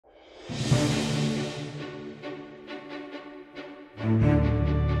Hello,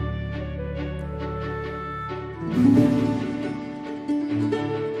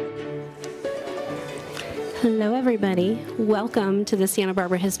 everybody. Welcome to the Santa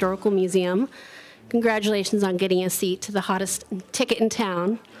Barbara Historical Museum. Congratulations on getting a seat to the hottest ticket in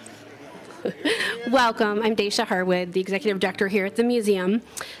town. Welcome. I'm Daisha Harwood, the Executive Director here at the museum.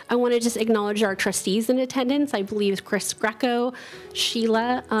 I want to just acknowledge our trustees in attendance. I believe Chris Greco,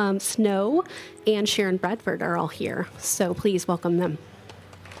 Sheila Snow, and Sharon Bradford are all here, so please welcome them.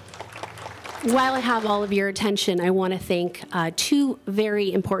 While I have all of your attention, I want to thank two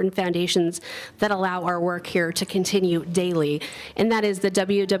very important foundations that allow our work here to continue daily, and that is the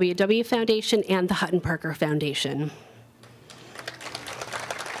WWW Foundation and the Hutton Parker Foundation.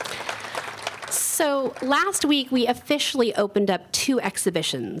 So last week, we officially opened up two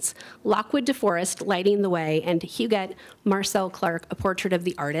exhibitions, Lockwood DeForest, Lighting the Way, and Huguette, Marcel Clark, A Portrait of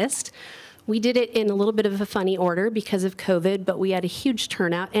the Artist. We did it in a little bit of a funny order because of COVID, but we had a huge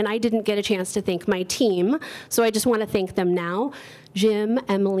turnout, and I didn't get a chance to thank my team, so I just want to thank them now. Jim,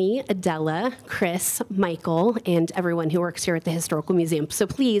 Emily, Adela, Chris, Michael, and everyone who works here at the Historical Museum. So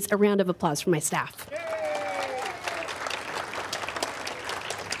please, a round of applause for my staff.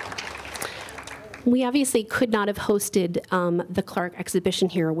 We obviously could not have hosted the Clark exhibition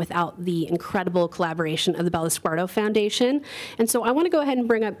here without the incredible collaboration of the Bellosguardo Foundation. And so I want to go ahead and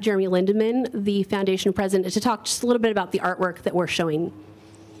bring up Jeremy Lindeman, the foundation president, to talk just a little bit about the artwork that we're showing.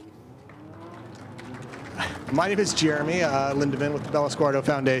 My name is Jeremy Lindeman with the Bellosguardo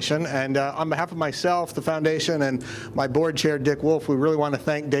Foundation, and on behalf of myself, the foundation, and my board chair, Dick Wolf, we really want to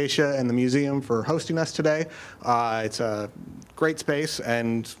thank Daisha and the museum for hosting us today. It's a great space,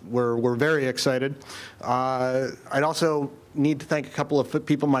 and we're very excited. I'd also need to thank a couple of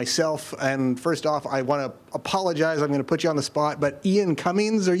people myself, and first off, I want to apologize. I'm going to put you on the spot, but Ian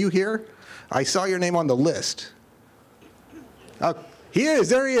Cummings, are you here? I saw your name on the list. He is,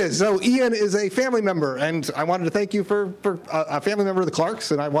 there he is. So Ian is a family member, and I wanted to thank you for a family member of the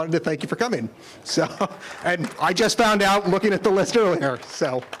Clarks, and I wanted to thank you for coming. So, and I just found out looking at the list earlier,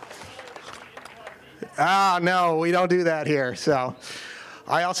 so. No, we don't do that here. So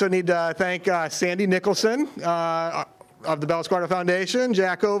I also need to thank Sandy Nicholson of the Bellosguardo Foundation,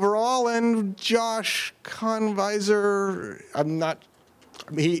 Jack Overall, and Josh Conviser.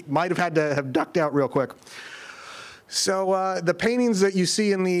 He might have had to have ducked out real quick. So the paintings that you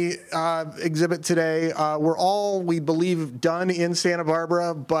see in the exhibit today were all, we believe, done in Santa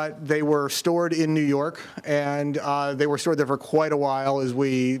Barbara, but they were stored in New York, and they were stored there for quite a while as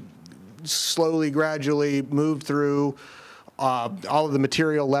we slowly, gradually moved through all of the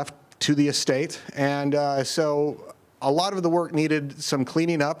material left to the estate. And so a lot of the work needed some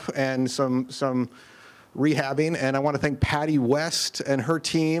cleaning up and some rehabbing, and I want to thank Patty West and her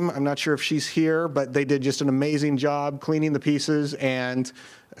team. I'm not sure if she's here, but they did just an amazing job cleaning the pieces and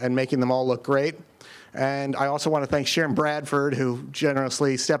making them all look great. And I also want to thank Sharon Bradford, who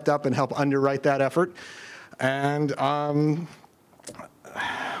generously stepped up and helped underwrite that effort. And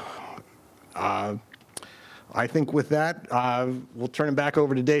I think with that, we'll turn it back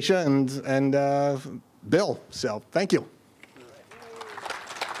over to Daisha and Bill. So thank you.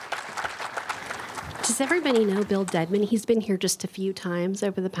 Does everybody know Bill Dedman? He's been here just a few times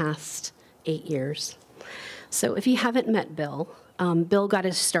over the past 8 years. So if you haven't met Bill, Bill got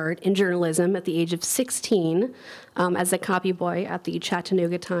his start in journalism at the age of 16 as a copy boy at the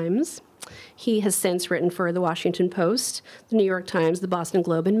Chattanooga Times. He has since written for the Washington Post, the New York Times, the Boston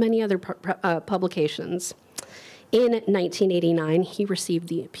Globe, and many other publications. In 1989, he received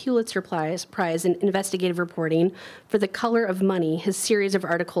the Pulitzer Prize in Investigative Reporting for The Color of Money, his series of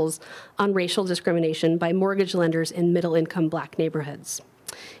articles on racial discrimination by mortgage lenders in middle-income black neighborhoods.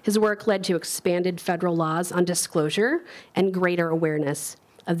 His work led to expanded federal laws on disclosure and greater awareness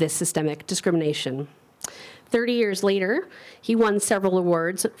of this systemic discrimination. 30 years later, he won several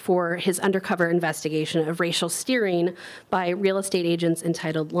awards for his undercover investigation of racial steering by real estate agents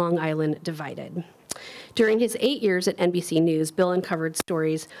entitled Long Island Divided. During his 8 years at NBC News, Bill uncovered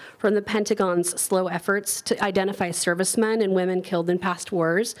stories from the Pentagon's slow efforts to identify servicemen and women killed in past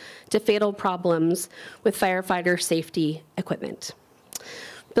wars to fatal problems with firefighter safety equipment.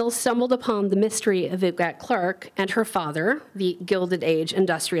 Bill stumbled upon the mystery of Huguette Clark and her father, the Gilded Age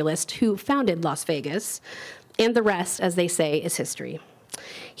industrialist who founded Las Vegas, and the rest, as they say, is history.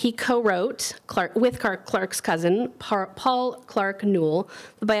 He co-wrote with Clark's cousin, Paul Clark Newell,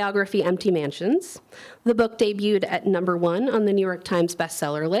 the biography Empty Mansions. The book debuted at #1 on the New York Times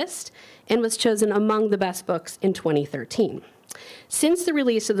bestseller list and was chosen among the best books in 2013. Since the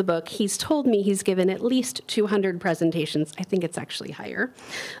release of the book, he's told me he's given at least 200 presentations. I think it's actually higher.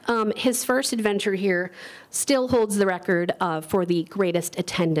 His first adventure here still holds the record for the greatest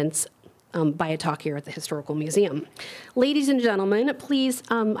attendance by a talk here at the Historical Museum. Ladies and gentlemen, please,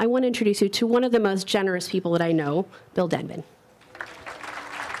 I want to introduce you to one of the most generous people that I know, Bill Dedman.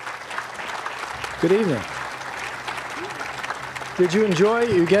 Good evening. Did you enjoy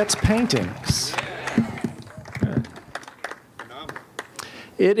Huguette's paintings? Good.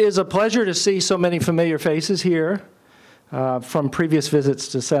 It is a pleasure to see so many familiar faces here from previous visits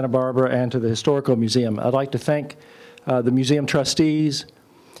to Santa Barbara and to the Historical Museum. I'd like to thank the museum trustees,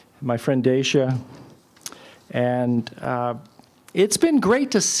 my friend Dacia, and it's been great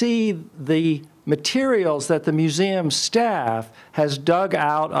to see the materials that the museum staff has dug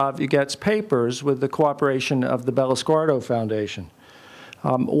out of Huguette's papers with the cooperation of the Bellosguardo Foundation.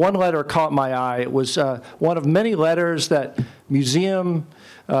 One letter caught my eye. It was one of many letters that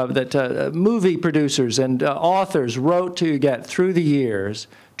movie producers and authors wrote to Huguette through the years,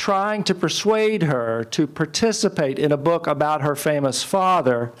 trying to persuade her to participate in a book about her famous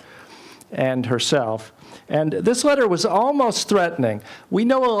father and herself. And this letter was almost threatening. We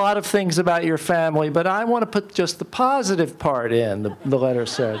know a lot of things about your family, but I want to put just the positive part in, the letter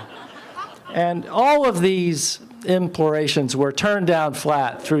said. And all of these implorations were turned down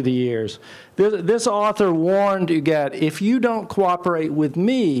flat through the years. This author warned Huguette, if you don't cooperate with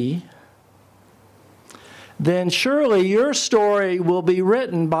me, then surely your story will be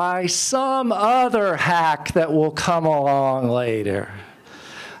written by some other hack that will come along later.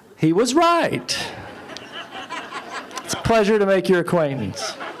 He was right. It's a pleasure to make your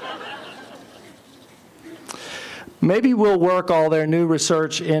acquaintance. Maybe we'll work all their new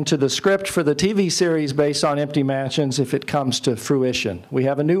research into the script for the TV series based on Empty Mansions if it comes to fruition. We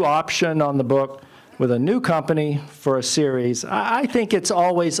have a new option on the book with a new company for a series. I think it's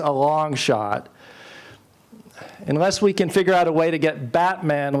always a long shot. Unless we can figure out a way to get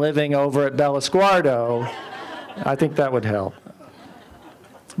Batman living over at Bellosguardo, I think that would help.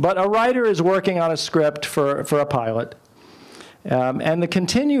 But a writer is working on a script for a pilot. And the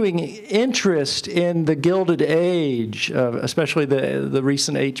continuing interest in the Gilded Age, especially the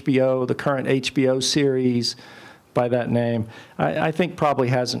recent HBO, the current HBO series by that name, I think probably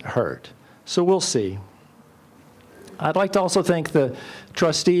hasn't hurt. So we'll see. I'd like to also thank the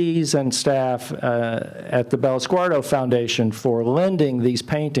trustees and staff at the Bellosguardo Foundation for lending these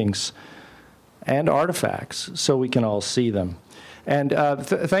paintings and artifacts so we can all see them. And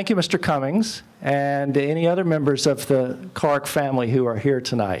thank you, Mr. Cummings, and any other members of the Clark family who are here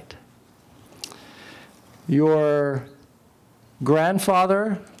tonight. Your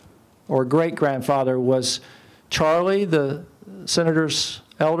grandfather or great-grandfather was Charlie, the senator's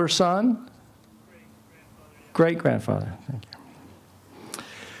elder son? Great-grandfather. Thank you.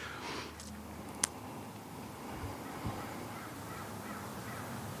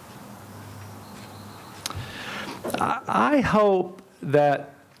 I hope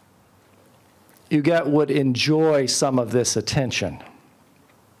that Huguette would enjoy some of this attention.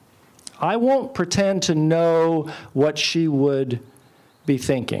 I won't pretend to know what she would be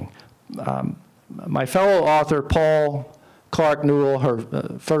thinking. My fellow author, Paul Clark Newell,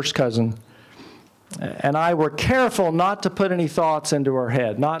 her first cousin, and I were careful not to put any thoughts into her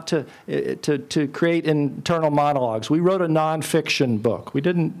head, not to create internal monologues. We wrote a nonfiction book. We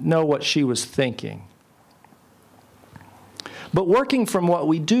didn't know what she was thinking. But working from what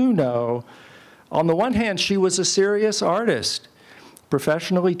we do know, on the one hand, she was a serious artist,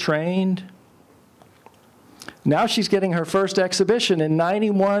 professionally trained. Now she's getting her first exhibition in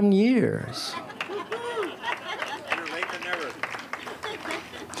 91 years.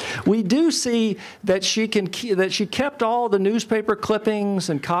 We do see that she kept all the newspaper clippings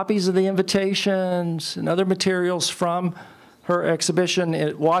and copies of the invitations and other materials from her exhibition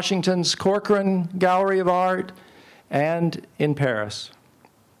at Washington's Corcoran Gallery of Art and in Paris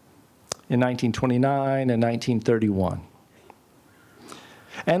in 1929 and 1931.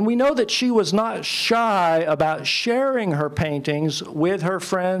 And we know that she was not shy about sharing her paintings with her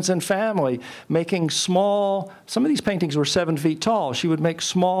friends and family, making small, some of these paintings were 7 feet tall. She would make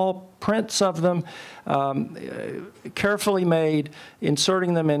small prints of them, carefully made,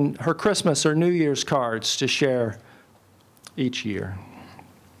 inserting them in her Christmas or New Year's cards to share each year.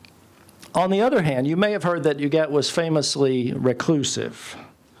 On the other hand, you may have heard that Huguette was famously reclusive.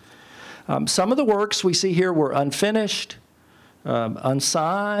 Some of the works we see here were unfinished,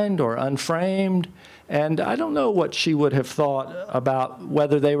 unsigned or unframed, and I don't know what she would have thought about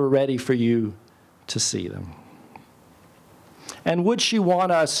whether they were ready for you to see them. And would she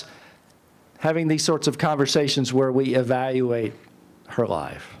want us having these sorts of conversations where we evaluate her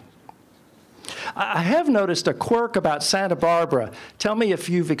life. I have noticed a quirk about Santa Barbara. Tell me if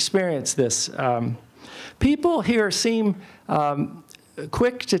you've experienced this. People here seem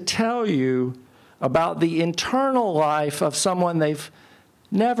quick to tell you about the internal life of someone they've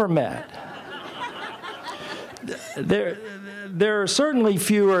never met. There are certainly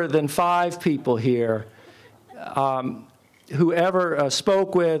fewer than 5 people here who ever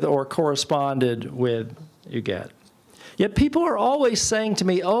spoke with or corresponded with Huguette. Yet people are always saying to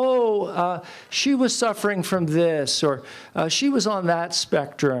me, oh, she was suffering from this, or she was on that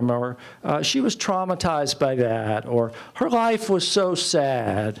spectrum, or she was traumatized by that, or her life was so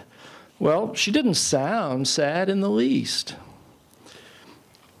sad. Well, she didn't sound sad in the least.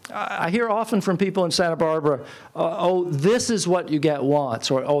 I hear often from people in Santa Barbara, oh, this is what Huguette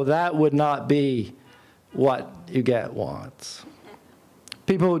wants, or oh, that would not be what Huguette wants.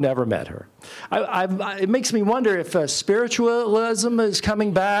 People who never met her. It makes me wonder if spiritualism is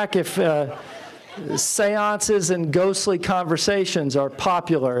coming back, if seances and ghostly conversations are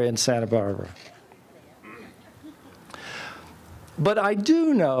popular in Santa Barbara. But I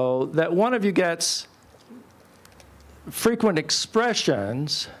do know that one of Huguette's frequent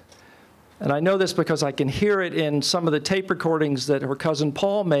expressions, and I know this because I can hear it in some of the tape recordings that her cousin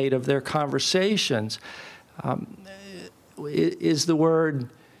Paul made of their conversations, is the word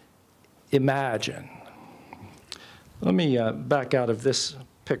imagine. Let me back out of this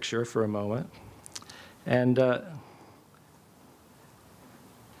picture for a moment. And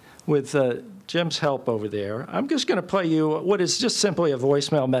with Jim's help over there, I'm just going to play you what is just simply a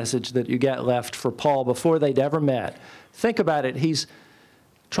voicemail message that Huguette left for Paul before they'd ever met. Think about it. He's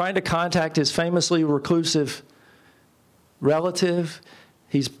trying to contact his famously reclusive relative.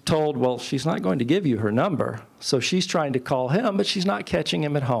 He's told, well, she's not going to give you her number. So she's trying to call him, but she's not catching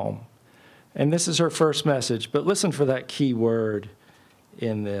him at home. And this is her first message. But listen for that key word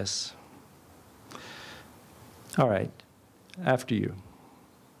in this. All right, after you.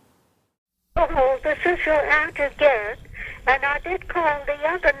 Oh, this is your Aunt again. And I did call the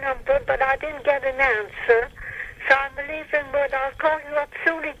other number, but I didn't get an answer. So I'm believing that I'll call you up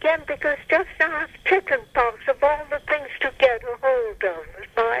soon again, because just now I have chicken pox of all the things to get a hold of at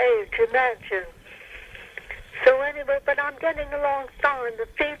my age, imagine. So anyway, but I'm getting along fine. The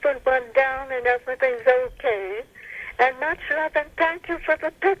fever went down and everything's okay. And much love and thank you for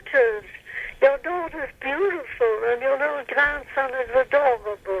the pictures. Your daughter's beautiful and your little grandson is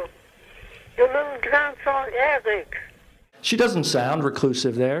adorable. Your little grandson, Eric. She doesn't sound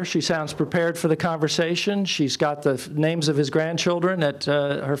reclusive there. She sounds prepared for the conversation. She's got the names of his grandchildren at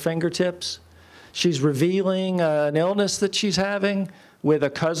her fingertips. She's revealing an illness that she's having with a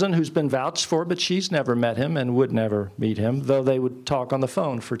cousin who's been vouched for, but she's never met him and would never meet him, though they would talk on the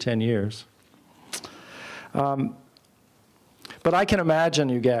phone for 10 years. But I can imagine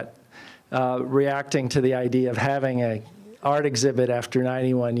Huguette reacting to the idea of having an art exhibit after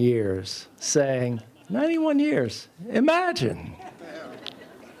 91 years, saying, 91 years, imagine.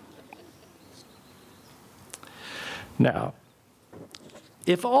 Now,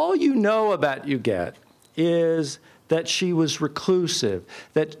 if all you know about Huguette is that she was reclusive,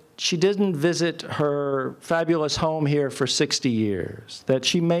 that she didn't visit her fabulous home here for 60 years, that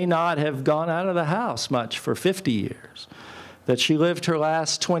she may not have gone out of the house much for 50 years, that she lived her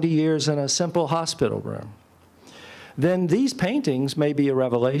last 20 years in a simple hospital room, then these paintings may be a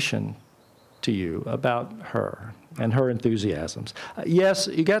revelation to you about her and her enthusiasms. Yes,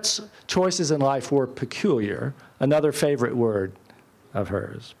 Huguette's choices in life were peculiar, another favorite word of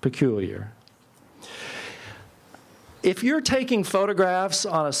hers, peculiar. If you're taking photographs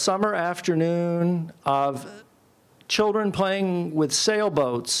on a summer afternoon of children playing with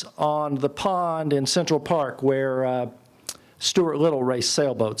sailboats on the pond in Central Park where Stuart Little raced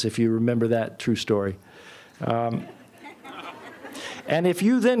sailboats, if you remember that true story, and if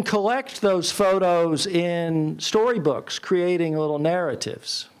you then collect those photos in storybooks, creating little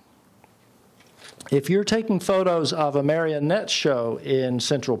narratives, if you're taking photos of a marionette show in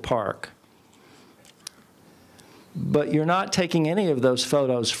Central Park, but you're not taking any of those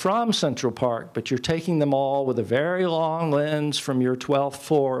photos from Central Park, but you're taking them all with a very long lens from your 12th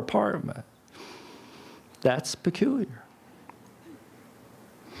floor apartment, that's peculiar.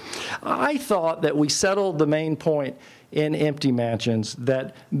 I thought that we settled the main point in Empty Mansions,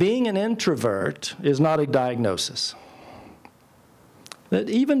 that being an introvert is not a diagnosis. That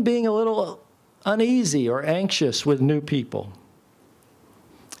even being a little uneasy or anxious with new people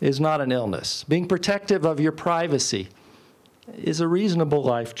is not an illness. Being protective of your privacy is a reasonable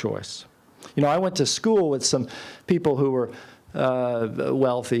life choice. You know, I went to school with some people who were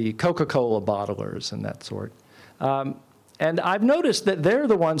wealthy Coca-Cola bottlers and that sort. And I've noticed that they're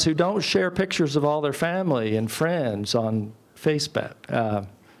the ones who don't share pictures of all their family and friends on Facebook.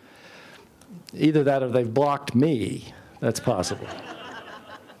 Either that or they've blocked me. That's possible.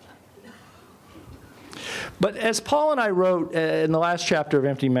 But as Paul and I wrote in the last chapter of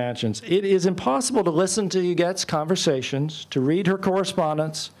Empty Mansions, it is impossible to listen to Huguette's conversations, to read her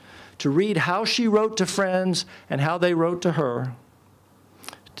correspondence, to read how she wrote to friends and how they wrote to her,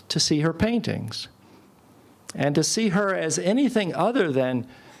 to see her paintings, and to see her as anything other than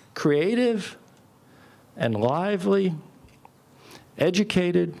creative and lively,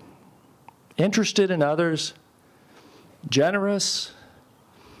 educated, interested in others, generous,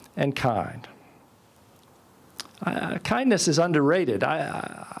 and kind. Kindness is underrated.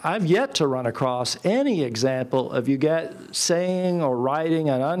 I've yet to run across any example of Huguette saying or writing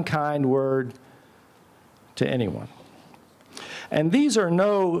an unkind word to anyone. And these are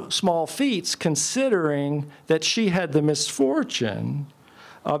no small feats, considering that she had the misfortune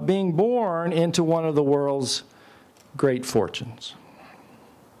of being born into one of the world's great fortunes.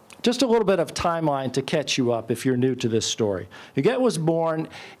 Just a little bit of timeline to catch you up if you're new to this story. Huguette was born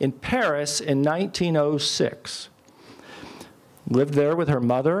in Paris in 1906. Lived there with her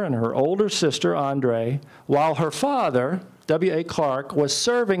mother and her older sister, Andre, while her father, W.A. Clark, was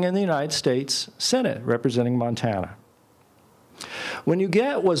serving in the United States Senate, representing Montana. When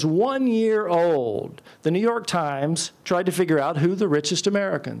Huguette was 1 year old, the New York Times tried to figure out who the richest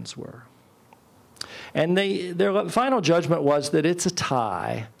Americans were. And their final judgment was that it's a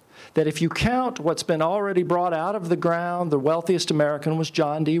tie, that if you count what's been already brought out of the ground, the wealthiest American was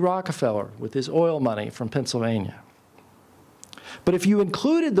John D. Rockefeller with his oil money from Pennsylvania. But if you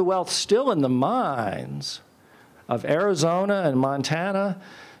included the wealth still in the mines of Arizona and Montana,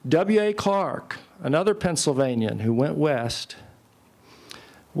 W.A. Clark, another Pennsylvanian who went west,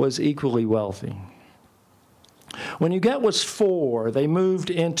 was equally wealthy. When Huguette was 4, they moved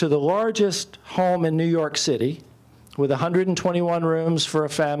into the largest home in New York City with 121 rooms for a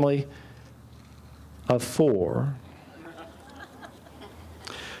family of 4.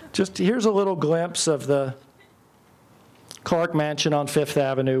 Just here's a little glimpse of the Clark Mansion on Fifth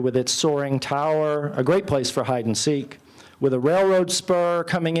Avenue with its soaring tower, a great place for hide and seek, with a railroad spur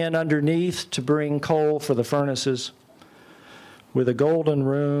coming in underneath to bring coal for the furnaces, with a golden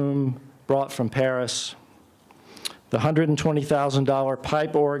room brought from Paris, the $120,000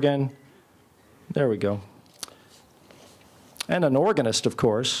 pipe organ, there we go, and an organist, of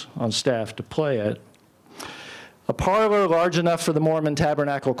course, on staff to play it, a parlor large enough for the Mormon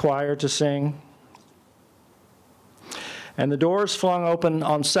Tabernacle Choir to sing, and the doors flung open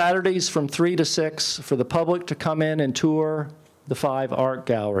on Saturdays from 3 to 6 for the public to come in and tour the 5 art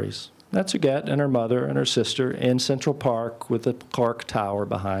galleries. That's Huguette and her mother and her sister in Central Park with the Clark Tower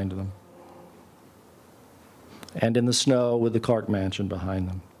behind them. And in the snow with the Clark Mansion behind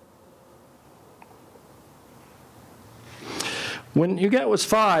them. When Huguette was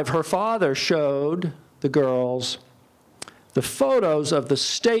 5, her father showed the girls the photos of the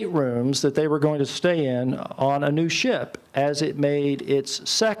staterooms that they were going to stay in on a new ship as it made its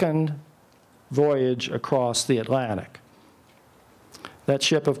second voyage across the Atlantic. That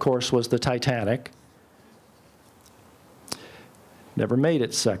ship, of course, was the Titanic. Never made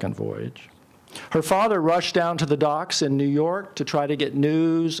its second voyage. Her father rushed down to the docks in New York to try to get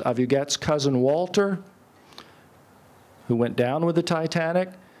news of Huguette's cousin Walter, who went down with the Titanic.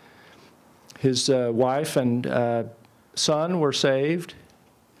 His wife and son were saved.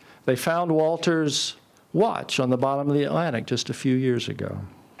 They found Walter's watch on the bottom of the Atlantic just a few years ago.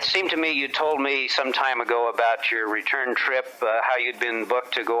 It seemed to me you told me some time ago about your return trip, how you'd been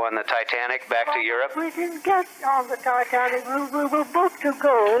booked to go on the Titanic back to Europe. We didn't get on the Titanic. We were booked to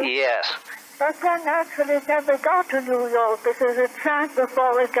go. Yes. But then actually it never got to New York because it sank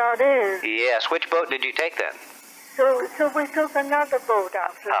before it got in. Yes. Which boat did you take then? So we took another boat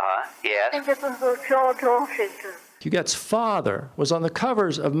after. Yes. I think it was George Washington. Huguette's father was on the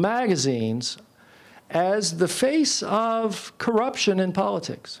covers of magazines as the face of corruption in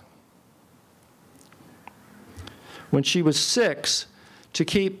politics. When she was 6, to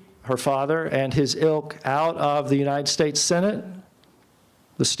keep her father and his ilk out of the United States Senate,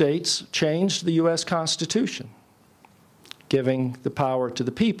 the states changed the U.S. Constitution, giving the power to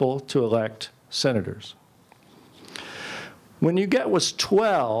the people to elect senators. When Huguette was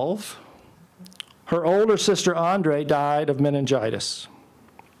 12, her older sister Andre died of meningitis.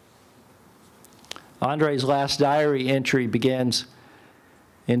 Andre's last diary entry begins,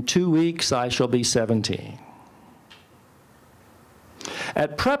 "In 2 weeks, I shall be 17.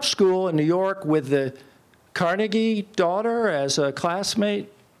 At prep school in New York with the Carnegie daughter as a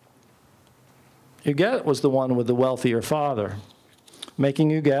classmate. Huguette was the one with the wealthier father, making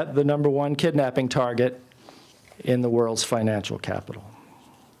Huguette the #1 kidnapping target in the world's financial capital.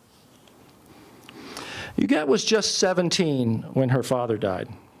 Huguette was just 17 when her father died.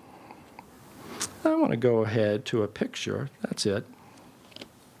 I want to go ahead to a picture. That's it.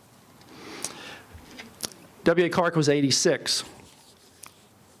 W.A. Clark was 86.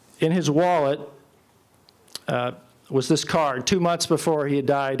 In his wallet was this card. 2 months before he had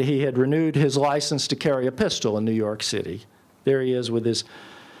died, he had renewed his license to carry a pistol in New York City. There he is with his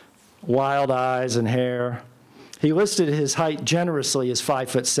wild eyes and hair. He listed his height generously as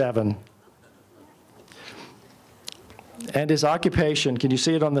 5'7". And his occupation, can you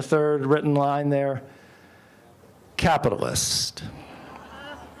see it on the third written line there? Capitalist.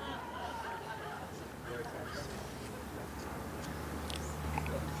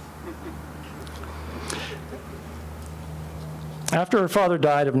 After her father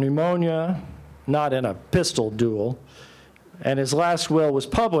died of pneumonia, not in a pistol duel, and his last will was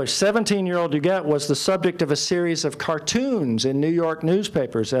published, 17-year-old Huguette was the subject of a series of cartoons in New York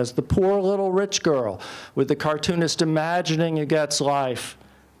newspapers as the poor little rich girl, with the cartoonist imagining Huguette's life,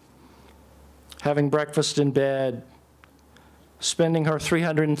 having breakfast in bed, spending her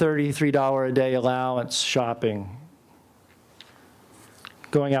 $333 a day allowance shopping,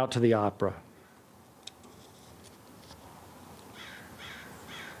 going out to the opera,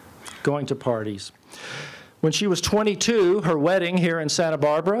 going to parties. When she was 22, her wedding here in Santa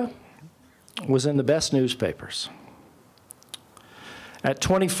Barbara was in the best newspapers. At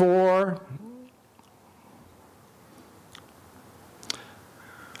 24,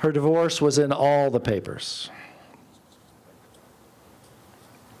 her divorce was in all the papers.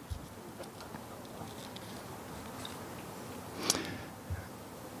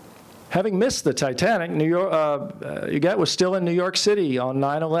 Having missed the Titanic, Huguette was still in New York City on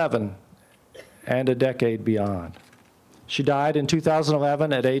 9/11 and a decade beyond. She died in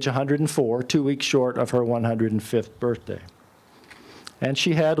 2011 at age 104, 2 weeks short of her 105th birthday. And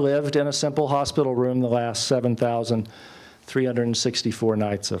she had lived in a simple hospital room the last 7,364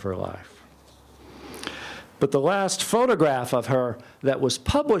 nights of her life. But the last photograph of her that was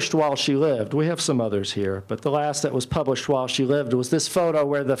published while she lived, we have some others here, but the last that was published while she lived was this photo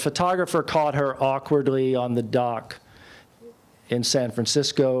where the photographer caught her awkwardly on the dock in San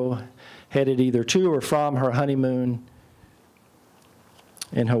Francisco, headed either to or from her honeymoon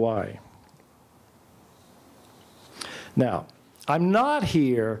in Hawaii. Now, I'm not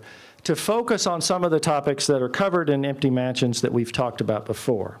here to focus on some of the topics that are covered in Empty Mansions that we've talked about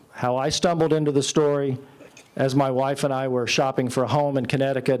before. How I stumbled into the story as my wife and I were shopping for a home in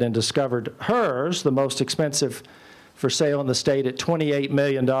Connecticut and discovered hers, the most expensive for sale in the state, at $28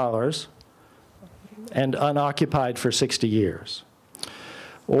 million and unoccupied for 60 years.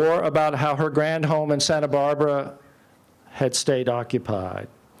 Or about how her grand home in Santa Barbara had stayed unoccupied.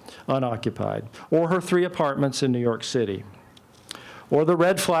 Or her 3 apartments in New York City. Or the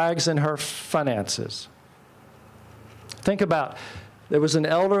red flags in her finances. Think about, there was an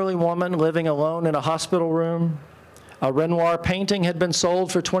elderly woman living alone in a hospital room. A Renoir painting had been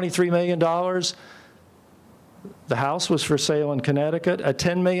sold for $23 million. The house was for sale in Connecticut. A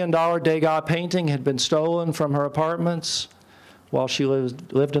 $10 million Degas painting had been stolen from her apartments while she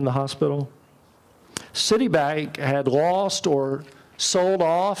lived in the hospital. Citibank had lost or sold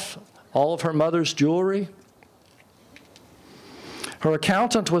off all of her mother's jewelry. Her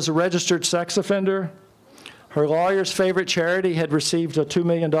accountant was a registered sex offender. Her lawyer's favorite charity had received a $2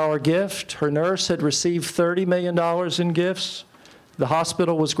 million gift. Her nurse had received $30 million in gifts. The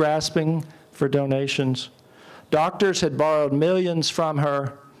hospital was grasping for donations. Doctors had borrowed millions from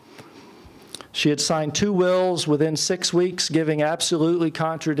her. She had signed 2 wills within 6 weeks, giving absolutely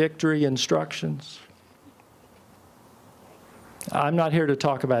contradictory instructions. I'm not here to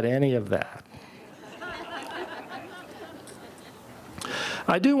talk about any of that.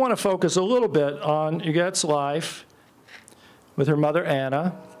 I do want to focus a little bit on Huguette's life with her mother,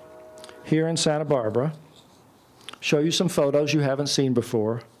 Anna, here in Santa Barbara, show you some photos you haven't seen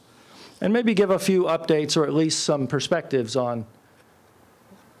before, and maybe give a few updates or at least some perspectives on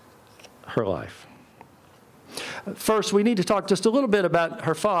her life. First, we need to talk just a little bit about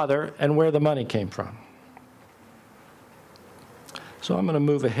her father and where the money came from. So I'm going to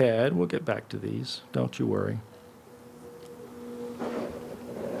move ahead. We'll get back to these. Don't you worry.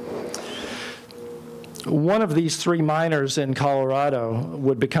 One of these 3 miners in Colorado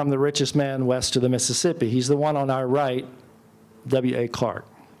would become the richest man west of the Mississippi. He's the one on our right, W.A. Clark.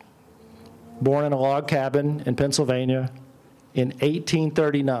 Born in a log cabin in Pennsylvania in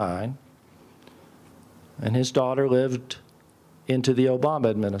 1839. and his daughter lived into the Obama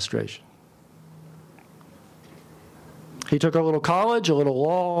administration. He took a little college, a little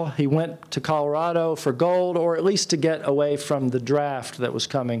law. He went to Colorado for gold, or at least to get away from the draft that was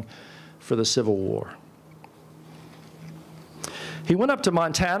coming for the Civil War. He went up to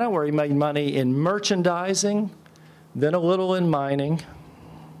Montana, where he made money in merchandising, then a little in mining,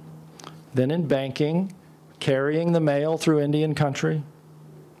 then in banking, carrying the mail through Indian country.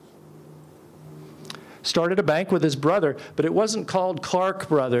 Started a bank with his brother, but it wasn't called Clark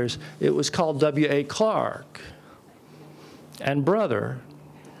Brothers. It was called W.A. Clark and Brother.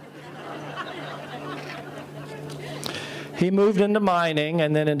 He moved into mining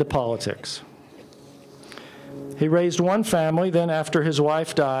and then into politics. He raised one family, then after his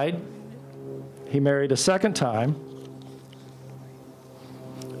wife died, he married a second time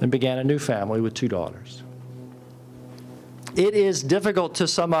and began a new family with 2 daughters. It is difficult to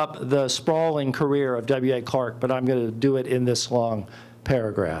sum up the sprawling career of W.A. Clark, but I'm going to do it in this long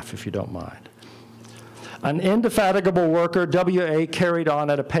paragraph, if you don't mind. An indefatigable worker, W.A. carried on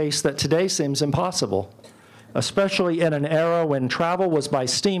at a pace that today seems impossible, especially in an era when travel was by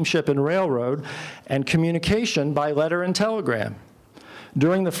steamship and railroad and communication by letter and telegram.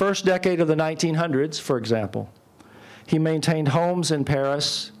 During the first decade of the 1900s, for example, he maintained homes in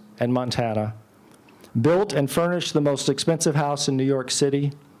Paris and Montana, built and furnished the most expensive house in New York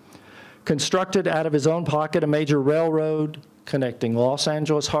City, constructed out of his own pocket a major railroad connecting Los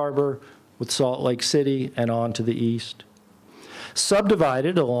Angeles Harbor with Salt Lake City and on to the east,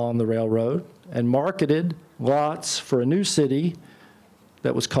 subdivided along the railroad and marketed lots for a new city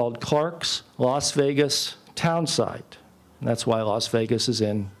that was called Clark's Las Vegas Town Site. And that's why Las Vegas is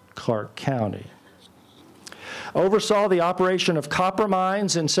in Clark County. Oversaw the operation of copper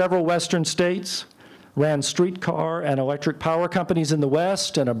mines in several western states, ran streetcar and electric power companies in the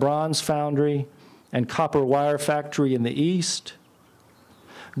west and a bronze foundry and copper wire factory in the east,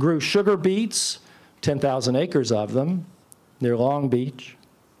 grew sugar beets, 10,000 acres of them, near Long Beach,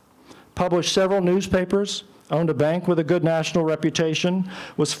 published several newspapers, owned a bank with a good national reputation,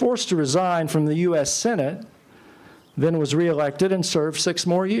 was forced to resign from the U.S. Senate, then was reelected and served 6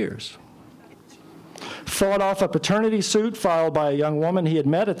 more years. Fought off a paternity suit filed by a young woman he had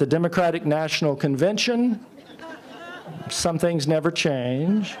met at the Democratic National Convention. Some things never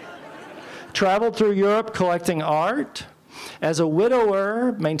change. Traveled through Europe collecting art. As a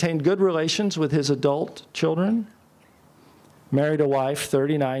widower, maintained good relations with his adult children. Married a wife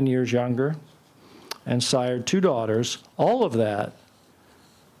 39 years younger and sired 2 daughters, all of that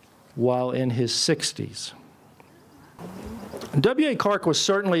while in his 60s. W.A. Clark was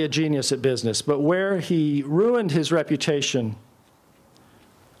certainly a genius at business, but where he ruined his reputation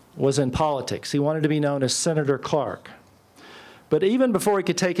was in politics. He wanted to be known as Senator Clark. But even before he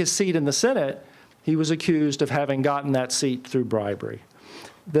could take his seat in the Senate, he was accused of having gotten that seat through bribery.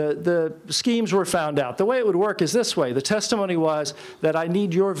 The schemes were found out. The way it would work is this way. The testimony was that I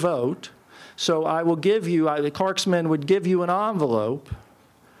need your vote, so I will give you, Clark's men would give you an envelope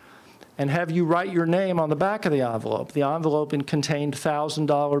and have you write your name on the back of the envelope. The envelope contained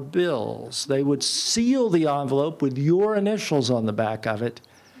 $1,000 bills. They would seal the envelope with your initials on the back of it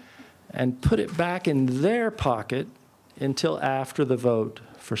and put it back in their pocket until after the vote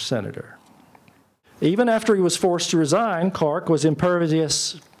for senator. Even after he was forced to resign, Clark was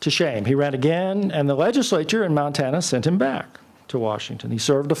impervious to shame. He ran again, and the legislature in Montana sent him back to Washington. He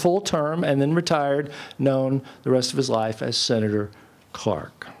served a full term and then retired, known the rest of his life as Senator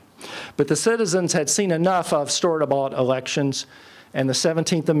Clark. But the citizens had seen enough of store-bought elections, and the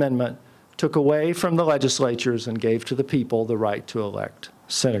 17th Amendment took away from the legislatures and gave to the people the right to elect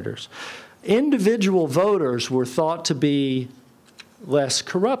senators. Individual voters were thought to be less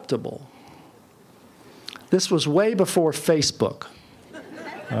corruptible. This was way before Facebook.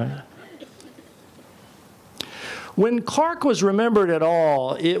 Right? When Clark was remembered at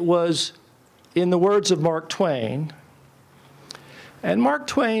all, it was in the words of Mark Twain. And Mark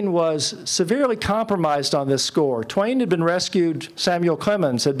Twain was severely compromised on this score. Twain had been rescued, Samuel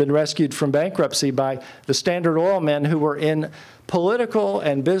Clemens had been rescued from bankruptcy by the Standard Oil men who were in political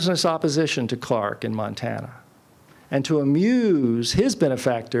and business opposition to Clark in Montana. And to amuse his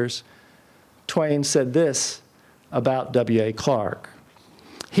benefactors, Twain said this about W.A. Clark.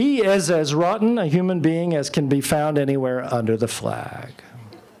 He is as rotten a human being as can be found anywhere under the flag.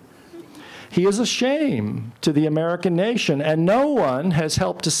 He is a shame to the American nation, and no one has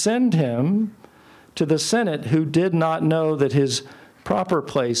helped to send him to the Senate who did not know that his proper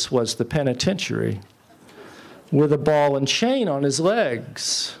place was the penitentiary with a ball and chain on his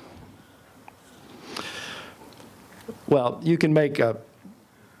legs. Well, you can make a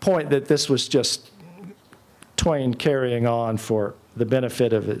point that this was just Twain carrying on for the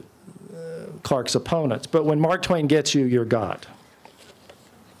benefit of Clark's opponents. But when Mark Twain gets you, you're got.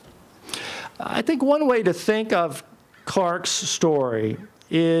 I think one way to think of Clark's story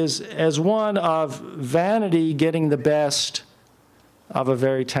is as one of vanity getting the best of a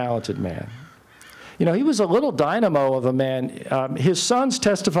very talented man. You know, he was a little dynamo of a man. His sons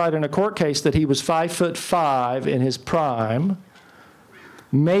testified in a court case that he was 5'5" in his prime,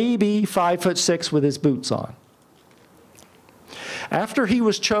 maybe 5'6" with his boots on. After he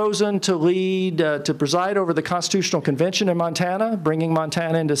was chosen to lead, to preside over the Constitutional Convention in Montana, bringing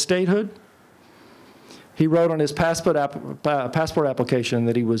Montana into statehood, he wrote on his passport application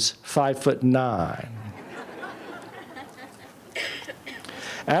that he was 5'9".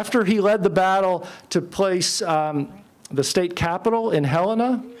 After he led the battle to place the state capitol in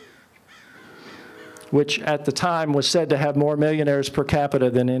Helena, which at the time was said to have more millionaires per capita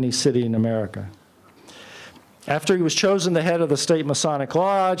than any city in America. After he was chosen the head of the state Masonic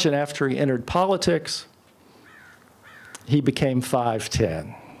Lodge, and after he entered politics, he became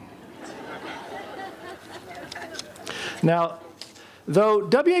 5'10". Now, though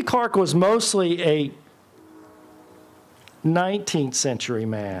W.A. Clark was mostly a 19th century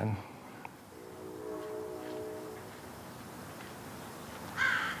man,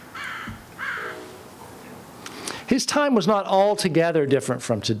 his time was not altogether different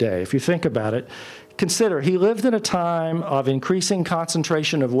from today. If you think about it, consider he lived in a time of increasing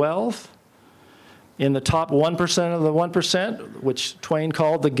concentration of wealth in the top 1% of the 1%, which Twain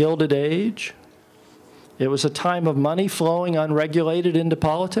called the Gilded Age. It was a time of money flowing unregulated into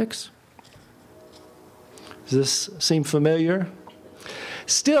politics. Does this seem familiar?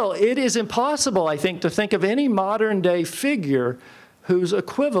 Still, it is impossible, I think, to think of any modern day figure who's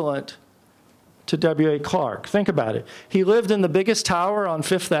equivalent to W.A. Clark. Think about it. He lived in the biggest tower on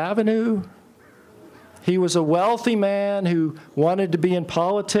Fifth Avenue. He was a wealthy man who wanted to be in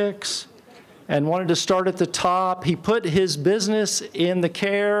politics and wanted to start at the top. He put his business in the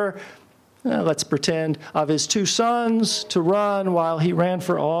care, let's pretend, of his two sons to run while he ran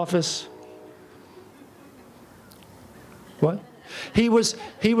for office. What? He was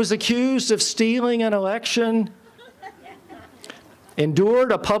accused of stealing an election,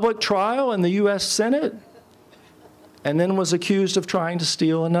 endured a public trial in the U.S. Senate, and then was accused of trying to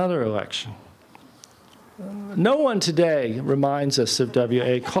steal another election. No one today reminds us of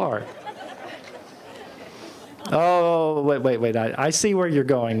W.A. Clark. Oh, wait. I see where you're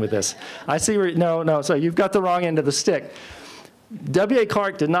going with this. I see where, no, so you've got the wrong end of the stick. W.A.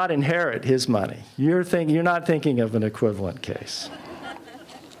 Clark did not inherit his money. You're not thinking of an equivalent case.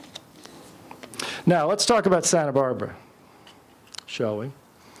 Now, let's talk about Santa Barbara, shall we?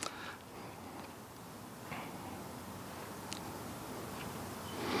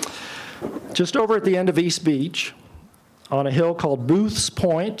 Just over at the end of East Beach, on a hill called Booth's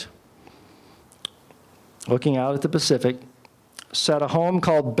Point, looking out at the Pacific, sat a home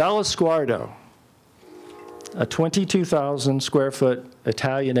called Bellosguardo, a 22,000 square foot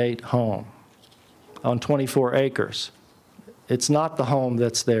Italianate home on 24 acres. It's not the home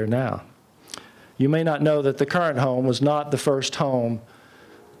that's there now. You may not know that the current home was not the first home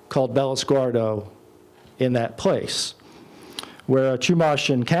called Bellosguardo in that place, where a Chumash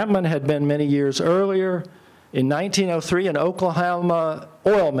encampment had been many years earlier. In 1903, an Oklahoma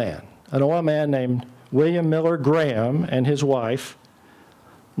oil man named William Miller Graham and his wife,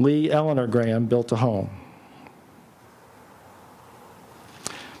 Lee Eleanor Graham, built a home.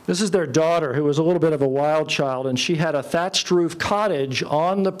 This is their daughter, who was a little bit of a wild child, and she had a thatched roof cottage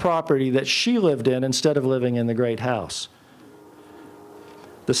on the property that she lived in instead of living in the great house.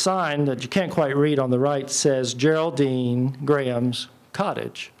 The sign that you can't quite read on the right says Geraldine Graham's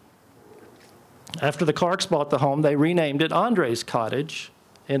Cottage. After the Clarks bought the home, they renamed it Andre's Cottage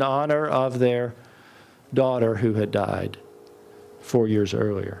in honor of their daughter who had died 4 years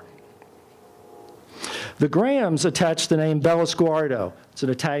earlier. The Grahams attached the name Bellosguardo. It's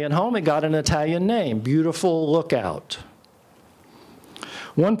an Italian home. It got an Italian name, Beautiful Lookout.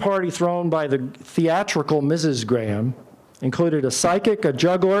 One party thrown by the theatrical Mrs. Graham included a psychic, a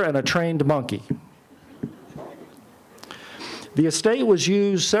juggler, and a trained monkey. The estate was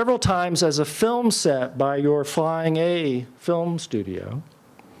used several times as a film set by your Flying A film studio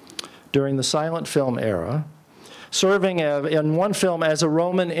during the silent film era, serving in one film as a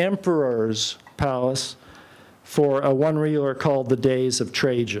Roman emperor's palace for a one-reeler called The Days of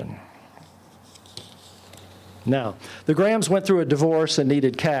Trajan. Now, the Grahams went through a divorce and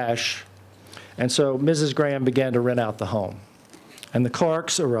needed cash, and so Mrs. Graham began to rent out the home, and the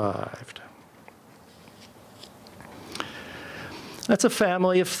Clarks arrived. That's a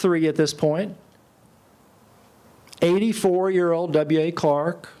family of 3 at this point. 84-year-old W.A.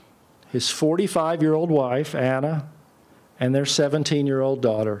 Clark, his 45-year-old wife, Anna, and their 17-year-old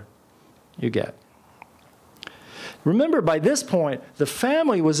daughter, Huguette. Remember, by this point, the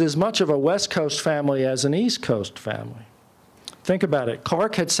family was as much of a West Coast family as an East Coast family. Think about it.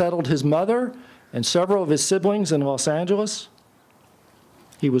 Clark had settled his mother and several of his siblings in Los Angeles.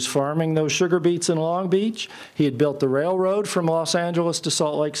 He was farming those sugar beets in Long Beach. He had built the railroad from Los Angeles to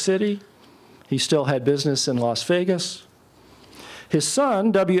Salt Lake City. He still had business in Las Vegas. His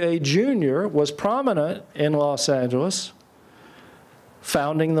son, W.A. Jr., was prominent in Los Angeles,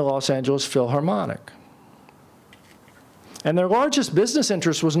 founding the Los Angeles Philharmonic. And their largest business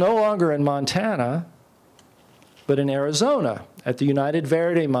interest was no longer in Montana, but in Arizona at the United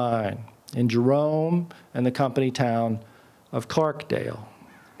Verde mine in Jerome and the company town of Clarkdale,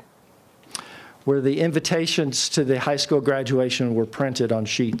 where the invitations to the high school graduation were printed on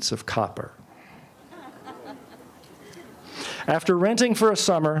sheets of copper. After renting for a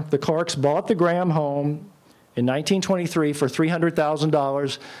summer, the Clarks bought the Graham home in 1923 for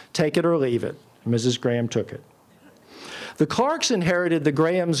 $300,000, take it or leave it. Mrs. Graham took it. The Clarks inherited the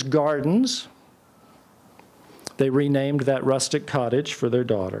Graham's gardens. They renamed that rustic cottage for their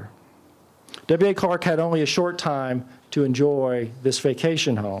daughter. W.A. Clark had only a short time to enjoy this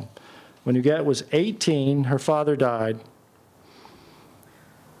vacation home. When Huguette was 18, her father died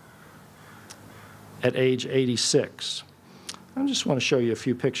at age 86. I just want to show you a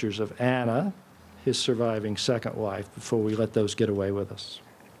few pictures of Anna, his surviving second wife, before we let those get away with us.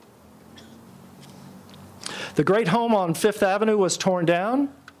 The great home on Fifth Avenue was torn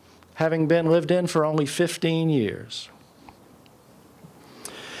down, having been lived in for only 15 years.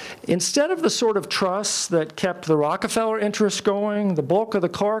 Instead of the sort of trusts that kept the Rockefeller interest going, the bulk of the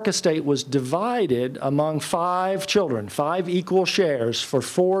Clark estate was divided among 5 children, 5 equal shares for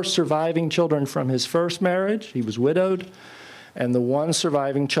 4 surviving children from his first marriage. He was widowed, and the 1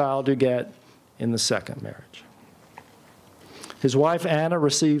 surviving child Huguette in the second marriage. His wife, Anna,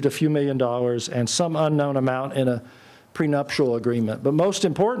 received a few $1,000,000 and some unknown amount in a prenuptial agreement. But most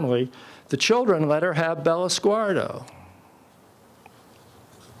importantly, the children let her have Bellosguardo.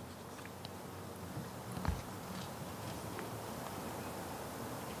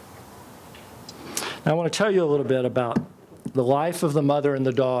 Now, I want to tell you a little bit about the life of the mother and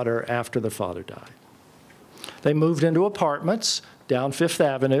the daughter after the father died. They moved into apartments down Fifth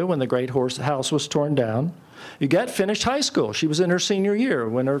Avenue when the great house was torn down. Huguette finished high school. She was in her senior year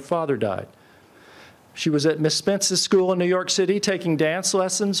when her father died. She was at Miss Spence's school in New York City taking dance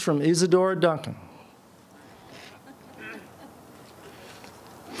lessons from Isadora Duncan.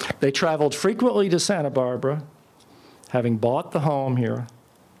 They traveled frequently to Santa Barbara, having bought the home here,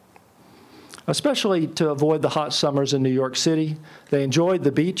 especially to avoid the hot summers in New York City. They enjoyed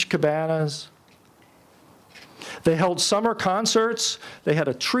the beach cabanas. They held summer concerts. They had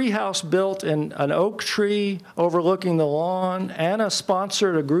a tree house built in an oak tree overlooking the lawn. Anna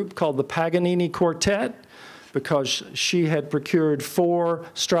sponsored a group called the Paganini Quartet because she had procured 4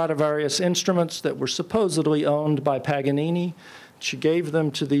 Stradivarius instruments that were supposedly owned by Paganini. She gave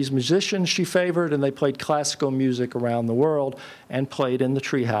them to these musicians she favored, and they played classical music around the world and played in the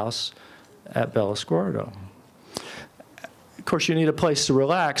tree house at Bellosguardo. Of course, you need a place to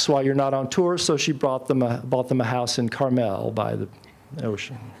relax while you're not on tour, so she bought them a house in Carmel by the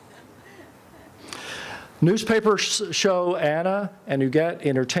ocean. Newspapers show Anna and Huguette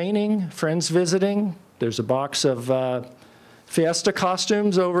entertaining, friends visiting. There's a box of fiesta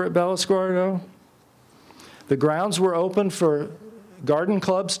costumes over at Bellosguardo. The grounds were open for garden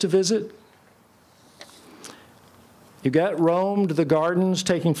clubs to visit. Huguette roamed the gardens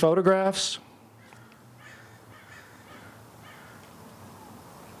taking photographs.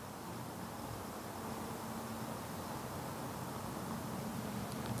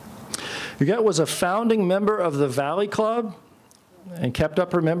 Huguette was a founding member of the Valley Club and kept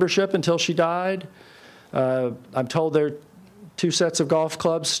up her membership until she died. I'm told there are 2 sets of golf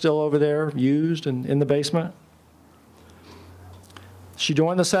clubs still over there, used and in the basement. She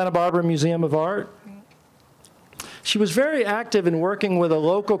joined the Santa Barbara Museum of Art. She was very active in working with a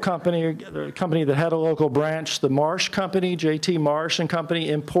local company, a company that had a local branch, the Marsh Company, J.T. Marsh and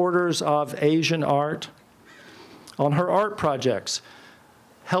Company, importers of Asian art, on her art projects,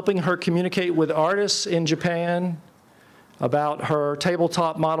 helping her communicate with artists in Japan about her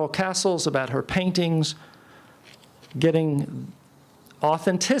tabletop model castles, about her paintings, getting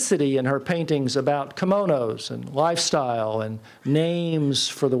authenticity in her paintings about kimonos and lifestyle and names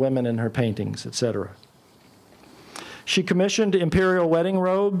for the women in her paintings, etc. She commissioned imperial wedding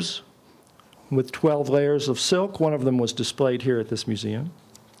robes with 12 layers of silk. One of them was displayed here at this museum.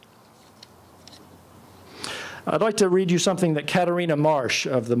 I'd like to read you something that Katerina Marsh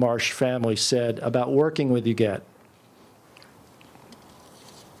of the Marsh family said about working with Huguette.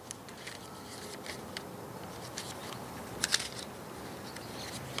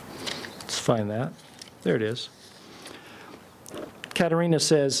 Let's find that. There it is. Katerina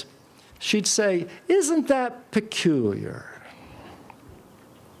says, she'd say, "Isn't that peculiar?"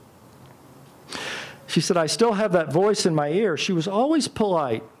 She said, "I still have that voice in my ear. She was always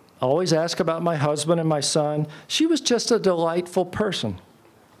polite, always asked about my husband and my son. She was just a delightful person.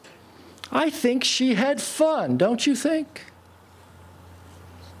 I think she had fun, don't you think?"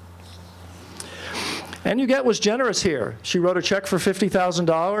 And Huguette was generous here. She wrote a check for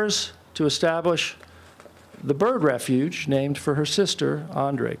 $50,000 to establish the bird refuge named for her sister,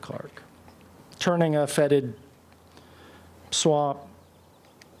 Andre Clark, turning a fetid swamp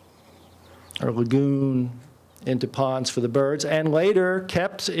or lagoon into ponds for the birds, and later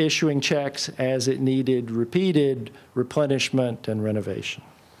kept issuing checks as it needed repeated replenishment and renovation.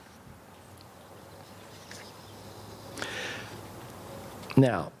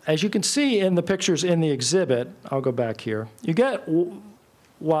 Now, as you can see in the pictures in the exhibit, I'll go back here, Huguette,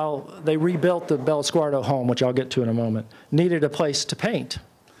 while they rebuilt the Bellosguardo home, which I'll get to in a moment, needed a place to paint.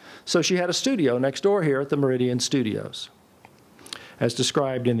 So she had a studio next door here at the Meridian Studios, as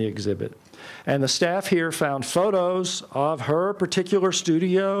described in the exhibit. And the staff here found photos of her particular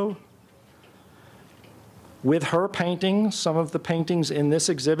studio with her paintings. Some of the paintings in this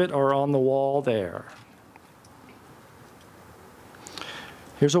exhibit are on the wall there.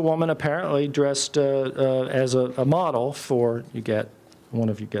 Here's a woman apparently dressed as a model for Huguette, one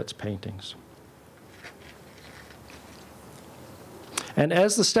of Huguette's paintings. And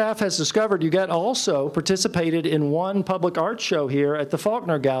as the staff has discovered, Huguette also participated in one public art show here at the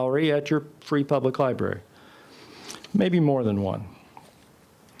Faulkner Gallery at your free public library. Maybe more than one.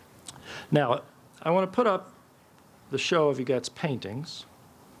 Now, I want to put up the show of Huguette's paintings.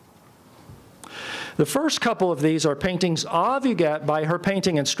 The first couple of these are paintings of Huguette by her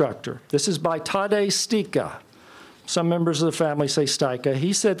painting instructor. This is by Tadeusz Stika. Some members of the family say Stika.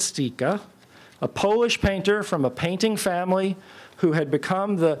 He said Stika, a Polish painter from a painting family who had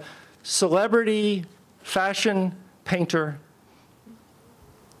become the celebrity fashion painter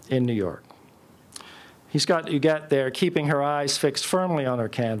in New York. He's got Huguette there, keeping her eyes fixed firmly on her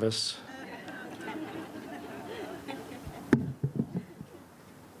canvas.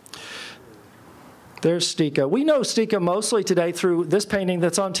 There's Stika. We know Stika mostly today through this painting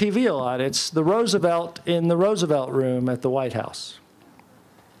that's on TV a lot. It's the Roosevelt in the Roosevelt Room at the White House.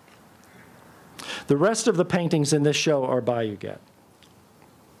 The rest of the paintings in this show are by Huguette.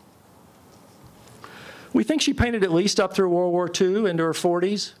 We think she painted at least up through World War II into her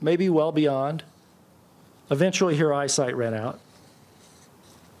 40s, maybe well beyond. Eventually, her eyesight ran out.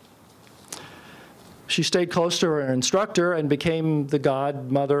 She stayed close to her instructor and became the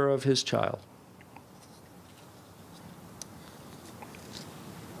godmother of his child.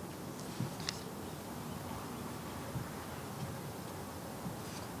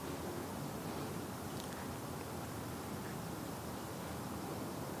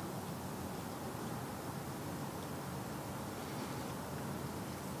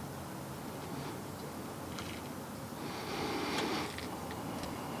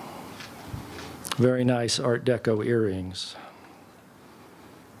 Very nice Art Deco earrings.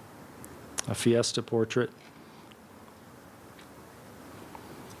 A Fiesta portrait.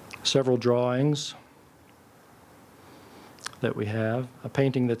 Several drawings that we have. A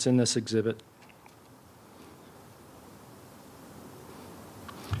painting that's in this exhibit.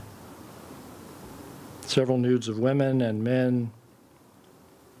 Several nudes of women and men.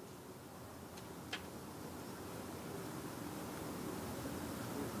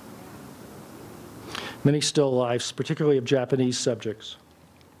 Many still lifes, particularly of Japanese subjects.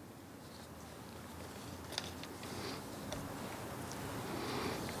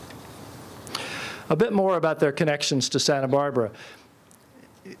 A bit more about their connections to Santa Barbara.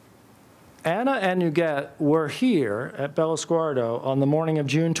 Anna and Huguette were here at Bellosguardo on the morning of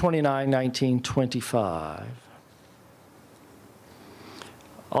June 29, 1925.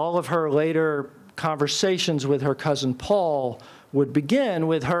 All of her later conversations with her cousin Paul would begin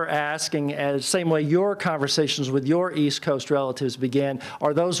with her asking, as same way your conversations with your East Coast relatives began,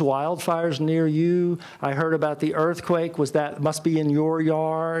 are those wildfires near you? I heard about the earthquake. Must be in your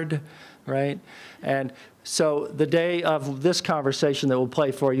yard, right? And so the day of this conversation that we'll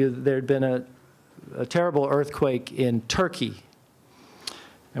play for you, there'd been a terrible earthquake in Turkey.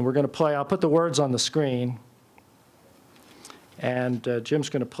 And we're going to play, I'll put the words on the screen, and Jim's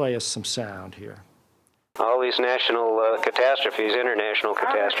going to play us some sound here. All these national catastrophes, international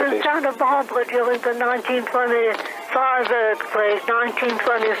catastrophes. I was in Santa Barbara during the 1925 earthquake,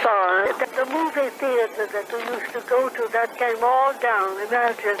 1925. The movie theater that we used to go to, that came all down,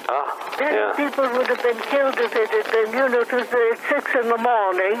 imagine. Many people would have been killed if it had been, you know, at 6 in the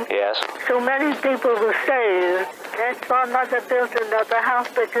morning. Yes. So many people were saved. That's why Mother built another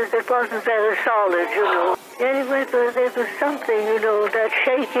house, because it wasn't very solid, you know. Anyway, there was something, you know, that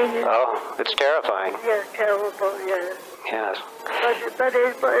shaking. Oh, it's terrifying. Yes, terrible, yes. Yes. But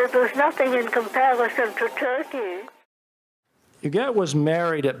it was nothing in comparison to Turkey. Huguette was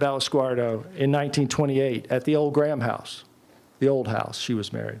married at Bellosguardo in 1928 at the old Graham house, the old house she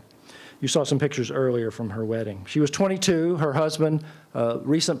was married. You saw some pictures earlier from her wedding. She was 22. Her husband, a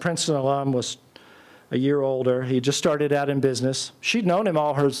recent Princeton alum, was a year older. He just started out in business. She'd known him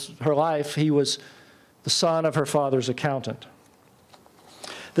all her life. He was the son of her father's accountant.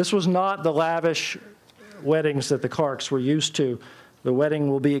 This was not the lavish weddings that the Clarks were used to. The wedding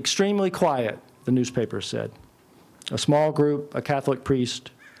will be extremely quiet, the newspaper said. A small group, a Catholic priest,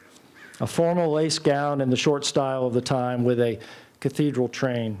 a formal lace gown in the short style of the time with a cathedral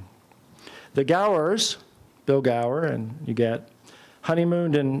train. The Gowers, Bill Gower and Huguette,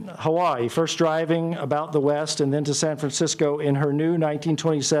 honeymooned in Hawaii, first driving about the West and then to San Francisco in her new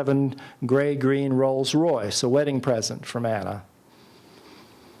 1927 gray-green Rolls-Royce, a wedding present from Anna,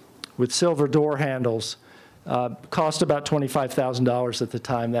 with silver door handles. Cost about $25,000 at the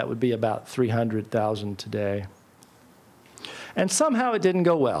time. That would be about $300,000 today. And somehow it didn't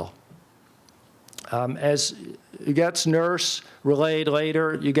go well. As Huguette's nurse relayed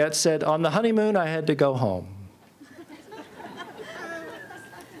later, Huguette said, "On the honeymoon, I had to go home."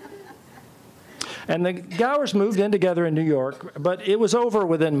 And the Gowers moved in together in New York, but it was over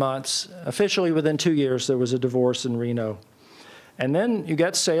within months. Officially, within 2 years, there was a divorce in Reno. And then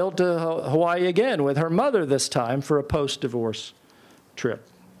Huguette sailed to Hawaii again with her mother this time for a post-divorce trip.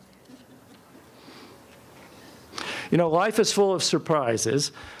 You know, life is full of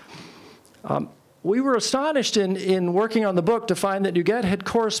surprises. We were astonished in working on the book to find that Huguette had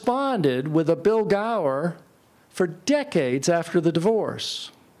corresponded with a Bill Gower for decades after the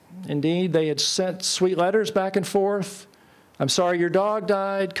divorce. Indeed, they had sent sweet letters back and forth. "I'm sorry your dog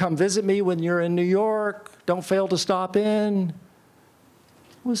died. Come visit me when you're in New York. Don't fail to stop in."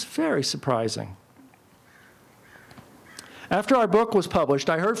 It was very surprising. After our book was published,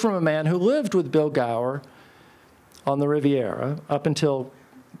 I heard from a man who lived with Bill Gower on the Riviera up until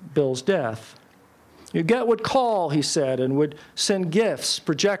Bill's death. Huguette would call, he said, and would send gifts,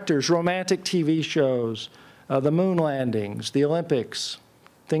 projectors, romantic TV shows, the moon landings, the Olympics,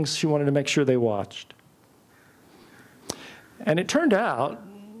 things she wanted to make sure they watched. And it turned out,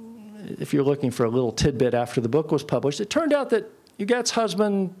 if you're looking for a little tidbit after the book was published, it turned out that Huguette's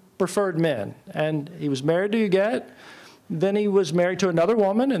husband preferred men. And he was married to Huguette. Then he was married to another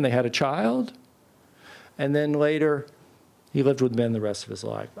woman, and they had a child. And then later, he lived with men the rest of his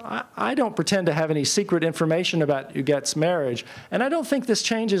life. I don't pretend to have any secret information about Huguette's marriage, and I don't think this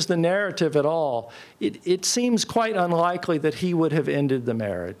changes the narrative at all. It seems quite unlikely that he would have ended the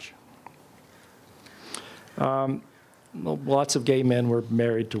marriage. Lots of gay men were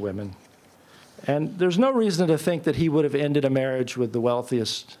married to women. And there's no reason to think that he would have ended a marriage with the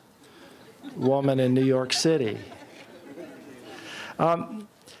wealthiest woman in New York City.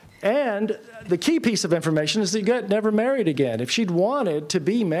 And the key piece of information is that Huguette never married again. If she'd wanted to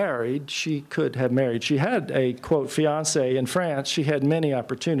be married, she could have married. She had a, quote, fiancé in France. She had many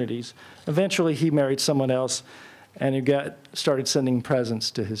opportunities. Eventually, he married someone else, and Huguette started sending presents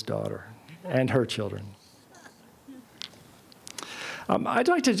to his daughter and her children. I'd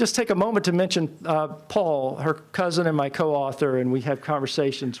like to just take a moment to mention Paul, her cousin and my co-author, and we have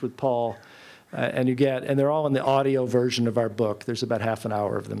conversations with Paul and Huguette, and they're all in the audio version of our book. There's about half an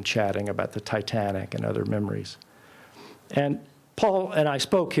hour of them chatting about the Titanic and other memories. And Paul and I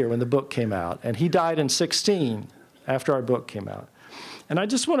spoke here when the book came out, and he died in 2016 after our book came out. And I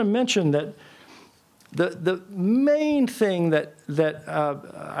just want to mention that the main thing that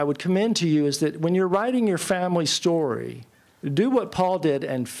I would commend to you is that when you're writing your family story, do what Paul did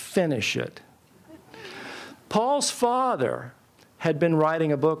and finish it. Paul's father had been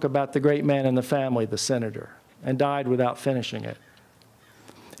writing a book about the great man in the family, the senator, and died without finishing it.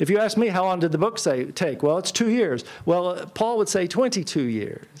 If you ask me, how long did the book take? Well, it's 2 years. Well, Paul would say 22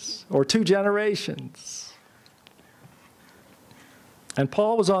 years, or 2 generations. And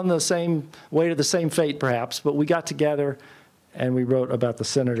Paul was on the same way to the same fate, perhaps, but we got together and we wrote about the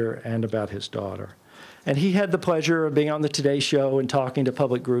senator and about his daughter. And he had the pleasure of being on the Today Show and talking to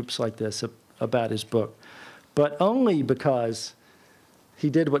public groups like this about his book, but only because he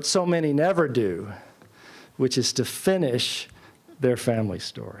did what so many never do. which is to finish their family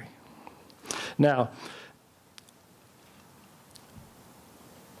story. Now,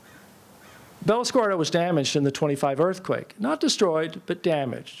 Bellosguardo was damaged in the 25 earthquake. Not destroyed, but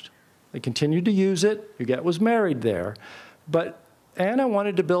damaged. They continued to use it. Huguette was married there. But Anna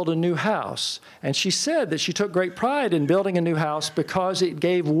wanted to build a new house. And she said that she took great pride in building a new house because it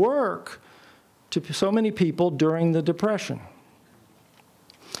gave work to so many people during the Depression.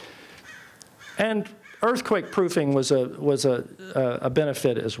 And earthquake proofing was a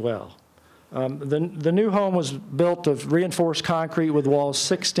benefit as well. The new home was built of reinforced concrete with walls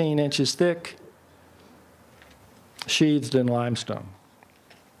 16 inches thick, sheathed in limestone.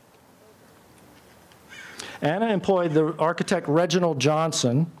 Anna employed the architect Reginald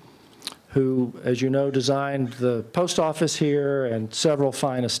Johnson, who, as you know, designed the post office here and several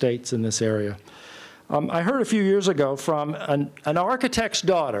fine estates in this area. I heard a few years ago from an architect's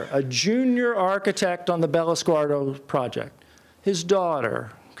daughter, a junior architect on the Bellosguardo project. His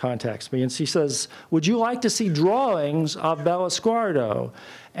daughter contacts me and she says, would you like to see drawings of Bellosguardo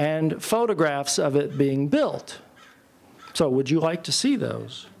and photographs of it being built? So would you like to see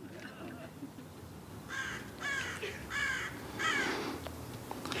those?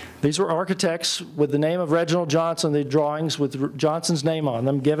 These were architects with the name of Reginald Johnson, the drawings with Johnson's name on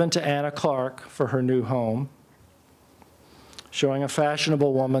them, given to Anna Clark for her new home, showing a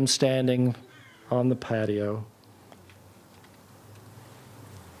fashionable woman standing on the patio.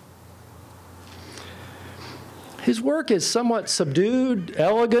 His work is somewhat subdued,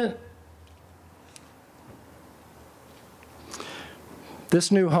 elegant.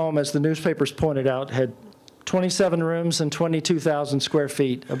 This new home, as the newspapers pointed out, had 27 rooms and 22,000 square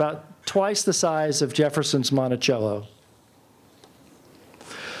feet, about twice the size of Jefferson's Monticello.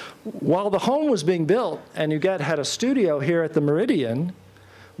 While the home was being built, and Huguette had a studio here at the Meridian,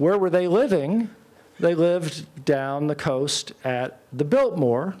 where were they living? They lived down the coast at the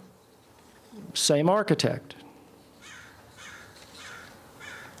Biltmore, same architect.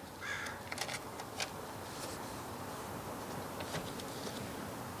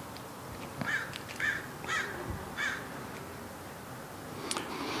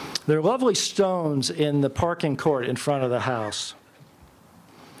 There are lovely stones in the parking court in front of the house.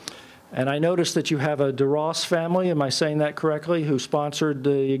 And I noticed that you have a DeRoss family, am I saying that correctly, who sponsored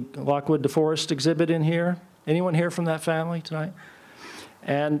the Lockwood DeForest exhibit in here. Anyone here from that family tonight?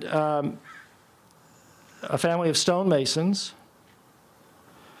 And a family of stonemasons.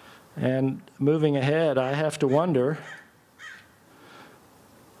 And moving ahead, I have to wonder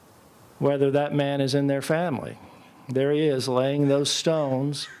whether that man is in their family. There he is, laying those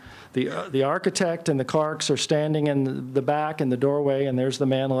stones. The architect and the Clarks are standing in the back in the doorway, and there's the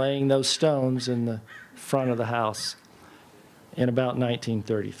man laying those stones in the front of the house in about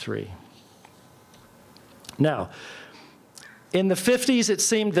 1933. Now, in the 50s, it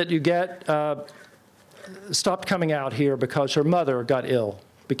seemed that Huguette stopped coming out here because her mother got ill,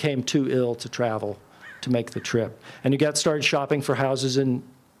 became too ill to travel to make the trip. And Huguette started shopping for houses in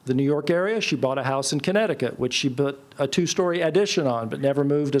the New York area. She bought a house in Connecticut, which she put a two-story addition on, but never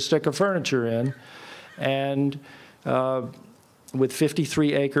moved a stick of furniture in. And with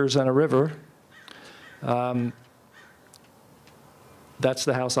 53 acres and a river, that's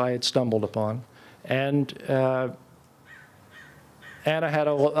the house I had stumbled upon. And Anna had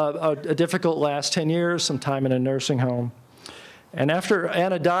a difficult last 10 years, some time in a nursing home. And after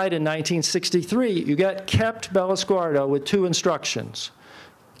Anna died in 1963, Huguette kept Bellosguardo with two instructions.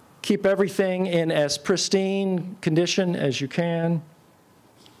 Keep everything in as pristine condition as you can,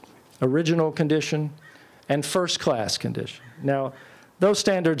 original condition, and first-class condition. Now, those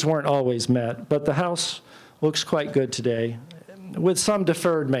standards weren't always met, but the house looks quite good today, with some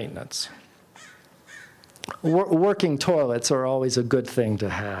deferred maintenance. Working toilets are always a good thing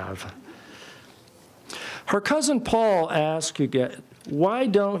to have. Her cousin Paul asked Huguette, why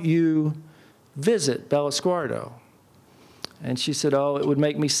don't you visit Bellosguardo? And she said, oh, it would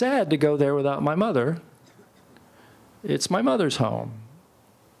make me sad to go there without my mother. It's my mother's home.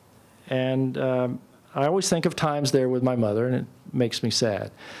 And I always think of times there with my mother, and it makes me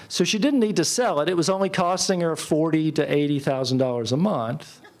sad. So she didn't need to sell it. It was only costing her $40,000 to $80,000 a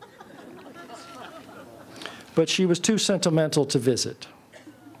month. But she was too sentimental to visit.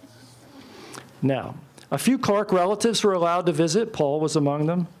 Now, a few Clark relatives were allowed to visit. Paul was among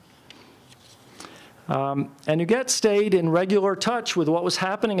them. And Huguette stayed in regular touch with what was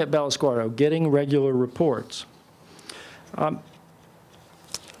happening at Bellosguardo, getting regular reports. I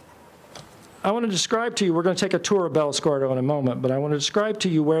want to describe to you, we're going to take a tour of Bellosguardo in a moment, but I want to describe to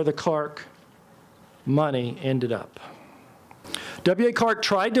you where the Clark money ended up. W.A. Clark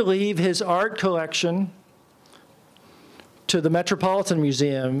tried to leave his art collection to the Metropolitan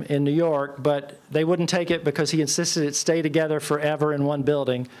Museum in New York, but they wouldn't take it because he insisted it stay together forever in one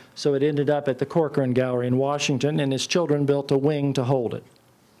building, so it ended up at the Corcoran Gallery in Washington, and his children built a wing to hold it.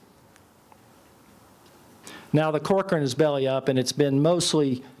 Now the Corcoran is belly up, and it's been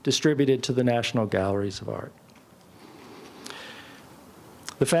mostly distributed to the National Galleries of Art.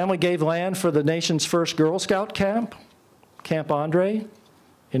 The family gave land for the nation's first Girl Scout camp, Camp Andre,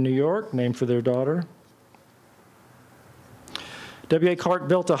 in New York, named for their daughter. W.A. Clark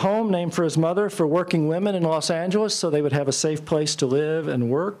built a home named for his mother for working women in Los Angeles so they would have a safe place to live and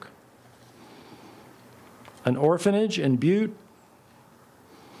work. An orphanage in Butte.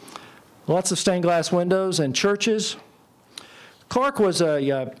 Lots of stained glass windows and churches. Clark was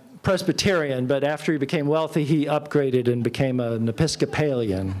a Presbyterian, but after he became wealthy, he upgraded and became an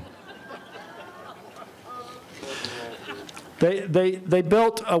Episcopalian. They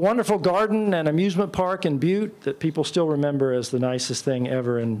built a wonderful garden and amusement park in Butte that people still remember as the nicest thing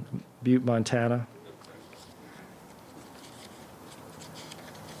ever in Butte, Montana.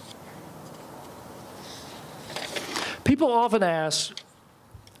 People often ask,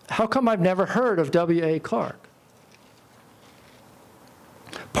 how come I've never heard of W.A. Clark?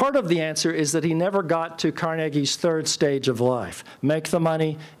 Part of the answer is that he never got to Carnegie's third stage of life. Make the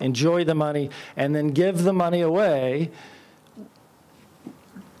money, enjoy the money, and then give the money away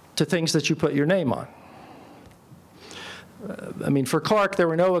to things that you put your name on. I mean, for Clark, there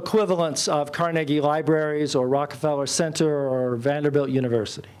were no equivalents of Carnegie Libraries or Rockefeller Center or Vanderbilt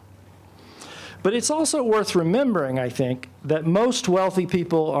University. But it's also worth remembering, I think, that most wealthy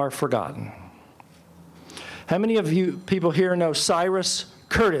people are forgotten. How many of you people here know Cyrus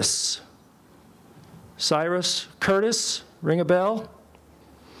Curtis? Cyrus Curtis, ring a bell?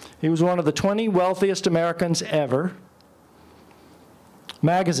 He was one of the 20 wealthiest Americans ever.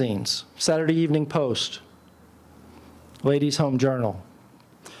 Magazines, Saturday Evening Post, Ladies' Home Journal.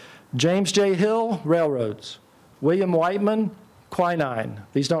 James J. Hill, railroads. William Whiteman, quinine.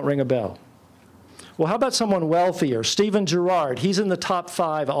 These don't ring a bell. Well, how about someone wealthier? Stephen Girard, he's in the top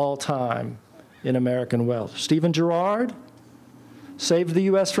 5 all time in American wealth. Stephen Girard saved the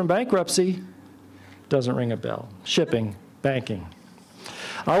U.S. from bankruptcy. Doesn't ring a bell. Shipping, banking.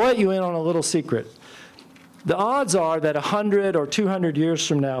 I'll let you in on a little secret. The odds are that 100 or 200 years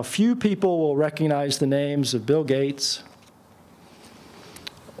from now, few people will recognize the names of Bill Gates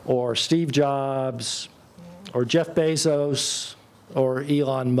or Steve Jobs or Jeff Bezos or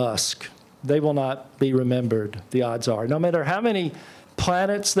Elon Musk. They will not be remembered, the odds are, no matter how many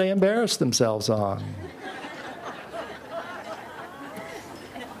planets they embarrass themselves on.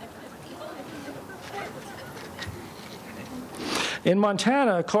 In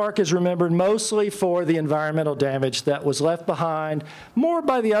Montana, Clark is remembered mostly for the environmental damage that was left behind, more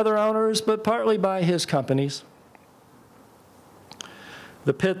by the other owners, but partly by his companies.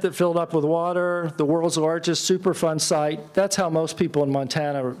 The pit that filled up with water, the world's largest Superfund site, that's how most people in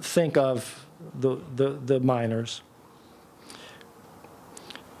Montana think of the miners.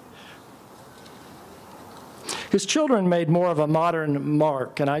 His children made more of a modern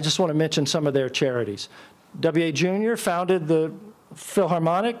mark, and I just want to mention some of their charities. W.A. Jr. founded the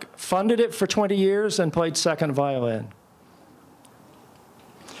Philharmonic, funded it for 20 years, and played second violin.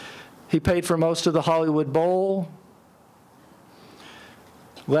 He paid for most of the Hollywood Bowl,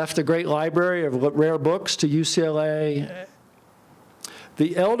 left a great library of rare books to UCLA.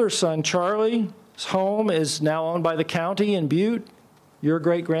 The elder son, Charlie's home is now owned by the county in Butte, your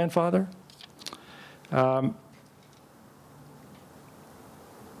great-grandfather.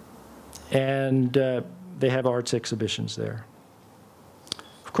 They have arts exhibitions there.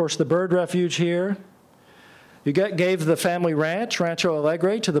 Of course, the bird refuge here. Huguette gave the family ranch, Rancho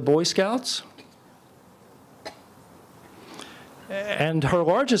Alegre, to the Boy Scouts. And her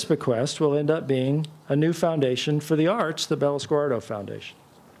largest bequest will end up being a new foundation for the arts, the Bellosguardo Foundation.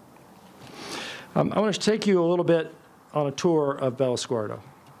 I want to take you a little bit on a tour of Bellosguardo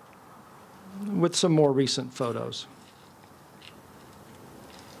with some more recent photos.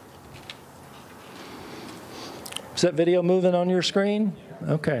 Is that video moving on your screen?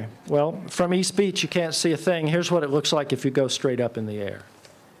 Okay. Well, from East Beach, you can't see a thing. Here's what it looks like if you go straight up in the air.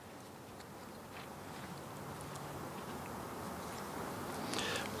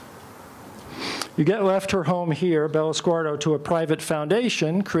 Huguette left her home here, Bellosguardo, to a private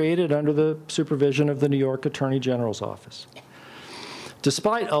foundation created under the supervision of the New York Attorney General's office.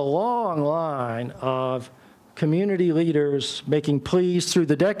 Despite a long line of community leaders making pleas through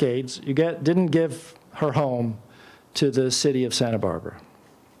the decades, Huguette didn't give her home to the city of Santa Barbara.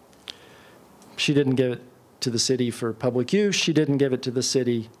 She didn't give it to the city for public use. She didn't give it to the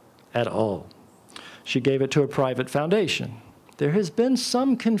city at all. She gave it to a private foundation. There has been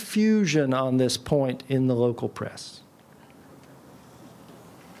some confusion on this point in the local press.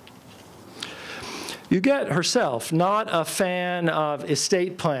 Huguette herself, not a fan of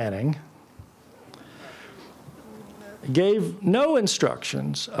estate planning, gave no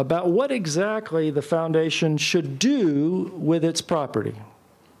instructions about what exactly the foundation should do with its property.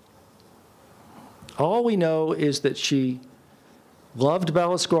 All we know is that she loved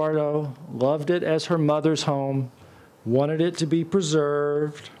Bellosguardo, loved it as her mother's home, wanted it to be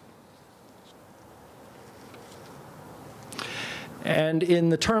preserved. And in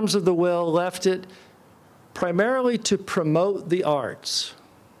the terms of the will, left it primarily to promote the arts.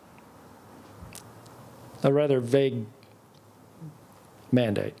 A rather vague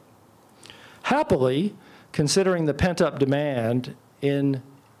mandate. Happily, considering the pent-up demand in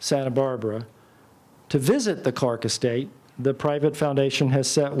Santa Barbara to visit the Clark estate, the private foundation has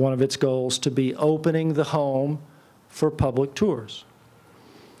set one of its goals to be opening the home for public tours.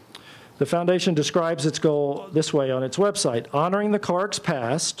 The foundation describes its goal this way on its website: honoring the Clark's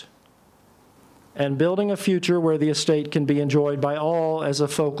past and building a future where the estate can be enjoyed by all as a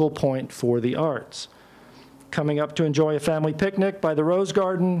focal point for the arts. Coming up to enjoy a family picnic by the Rose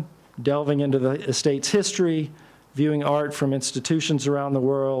Garden, delving into the estate's history, viewing art from institutions around the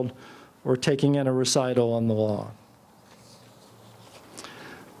world, or taking in a recital on the lawn.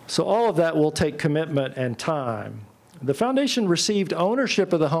 So all of that will take commitment and time. The foundation received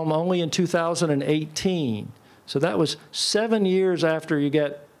ownership of the home only in 2018. So that was 7 years after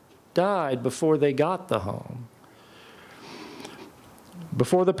Huguette died before they got the home.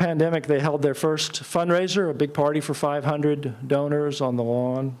 Before the pandemic, they held their first fundraiser, a big party for 500 donors on the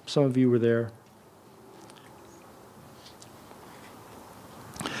lawn. Some of you were there.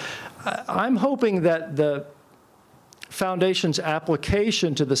 I'm hoping that the foundation's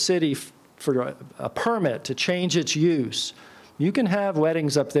application to the city for a permit to change its use. You can have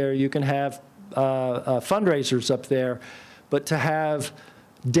weddings up there, you can have fundraisers up there, but to have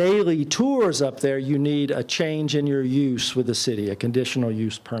daily tours up there, you need a change in your use with the city, a conditional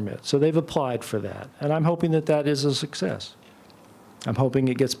use permit. So they've applied for that, and I'm hoping that that is a success. I'm hoping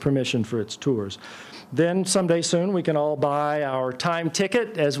it gets permission for its tours. Then someday soon, we can all buy our time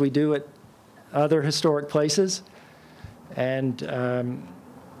ticket, as we do at other historic places, and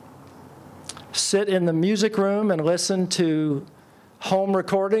sit in the music room and listen to home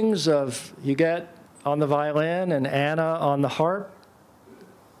recordings of Huguette on the violin and Anna on the harp,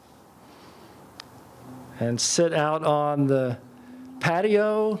 and sit out on the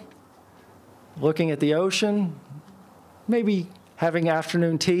patio looking at the ocean, maybe having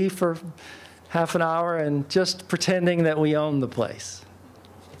afternoon tea for half an hour and just pretending that we own the place.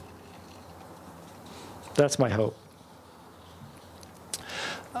 That's my hope.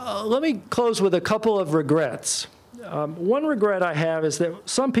 Let me close with a couple of regrets. One regret I have is that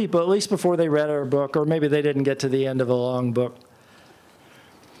some people, at least before they read our book, or maybe they didn't get to the end of a long book,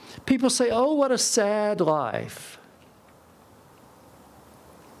 people say, oh, what a sad life.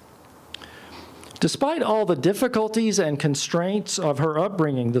 Despite all the difficulties and constraints of her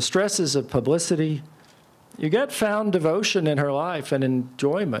upbringing, the stresses of publicity, Huguette found devotion in her life and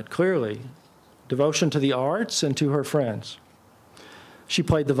enjoyment, clearly. Devotion to the arts and to her friends. She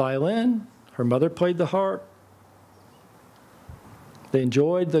played the violin. Her mother played the harp. They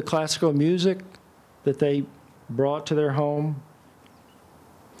enjoyed the classical music that they brought to their home.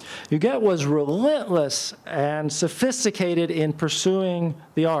 Huguette was relentless and sophisticated in pursuing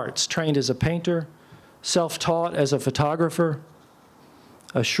the arts, trained as a painter, self-taught as a photographer,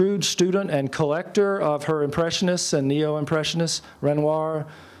 a shrewd student and collector of her Impressionists and Neo-Impressionists, Renoir,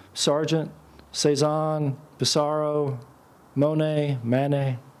 Sargent, Cézanne, Pissarro, Monet,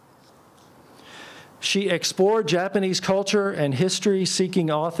 Manet. She explored Japanese culture and history,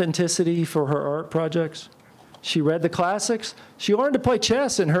 seeking authenticity for her art projects. She read the classics. She learned to play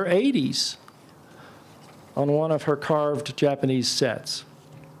chess in her 80s on one of her carved Japanese sets.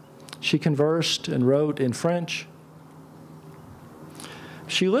 She conversed and wrote in French.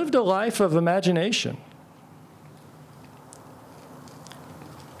 She lived a life of imagination.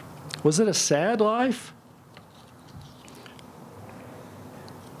 Was it a sad life?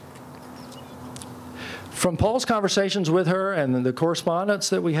 From Paul's conversations with her and the correspondence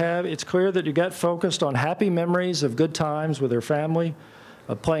that we have, it's clear that Huguette focused on happy memories of good times with her family,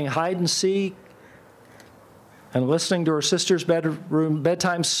 of playing hide and seek, and listening to her sister's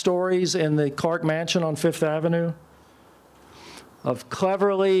bedtime stories in the Clark Mansion on Fifth Avenue, of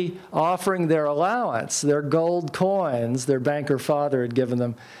cleverly offering their allowance, their gold coins their banker father had given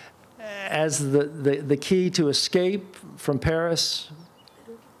them, as the key to escape from Paris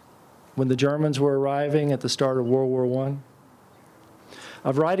when the Germans were arriving at the start of World War I,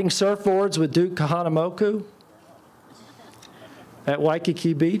 of riding surfboards with Duke Kahanamoku at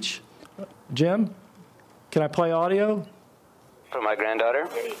Waikiki Beach. Jim, can I play audio? For my granddaughter?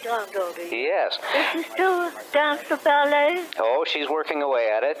 Yes. Does she still dance the ballet? Oh, she's working away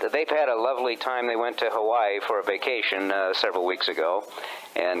at it. They've had a lovely time. They went to Hawaii for a vacation several weeks ago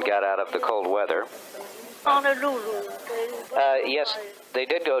and got out of the cold weather. Honolulu. Yes, they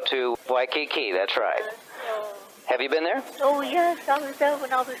did go to Waikiki, that's right. Have you been there? Oh, yes. I was there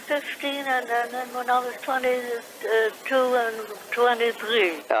when I was 15 and then when I was 22 and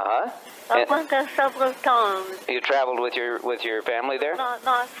 23. Uh-huh. I went there several times. You traveled with your family there?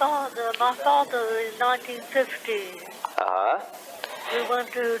 My father in 1950. Uh-huh. We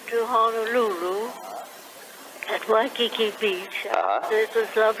went to Honolulu at Waikiki Beach. Uh-huh. It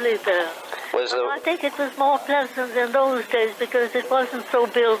was lovely there. I think it was more pleasant in those days because it wasn't so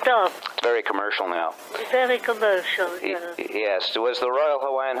built up. It's very commercial now. Very commercial, yeah. Yes. Was the Royal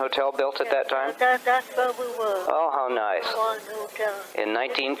Hawaiian Hotel built at that time? That's where we were. Oh, how nice. Hawaiian Hotel. In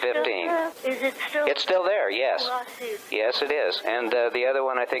 1915. Is it still? It's still there, yes. Oh, I see. Yes, it is. And the other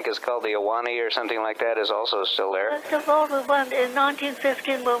one I think is called the Iwani or something like that is also still there. First of all, we went in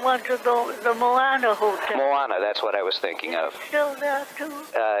 1915. We went to the Moana Hotel. Moana, that's what I was thinking of. It's still there too.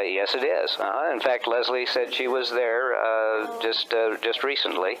 Yes, it is. In fact, Leslie said she was there just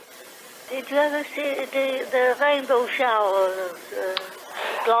recently. Did you ever see the rainbow showers,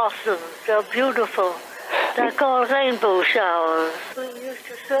 blossoms? They're beautiful. They're called rainbow showers. We used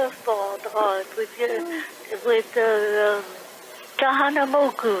to surfboard, right, with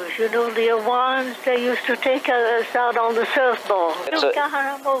Kahanamokus, you know, the Hawaiians, they used to take us out on the surfboard.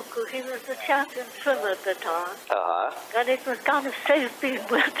 Kahanamoku, he was the champion swimmer at the time. Uh-huh. And it was kind of safe being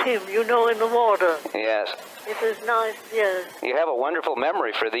with him, you know, in the water. Yes. It was nice, yes. You have a wonderful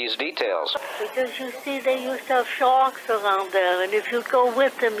memory for these details. Because you see, they used to have sharks around there, and if you'd go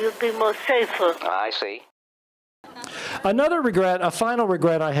with them, you'd be more safer. I see. Another regret, a final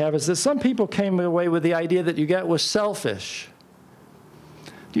regret I have, is that some people came away with the idea that Huguette was selfish.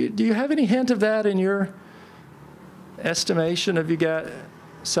 Do you have any hint of that in your estimation of Huguette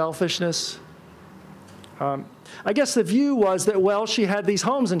selfishness? I guess the view was that, well, she had these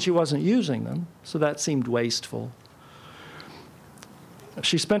homes and she wasn't using them, so that seemed wasteful.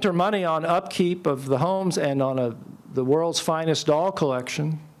 She spent her money on upkeep of the homes and on the world's finest doll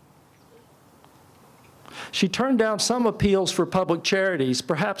collection. She turned down some appeals for public charities,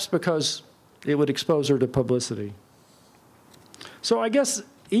 perhaps because it would expose her to publicity. So I guess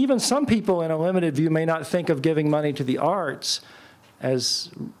even some people in a limited view may not think of giving money to the arts as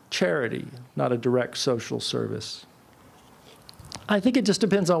charity, not a direct social service. I think it just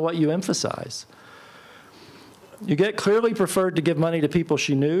depends on what you emphasize. Huguette clearly preferred to give money to people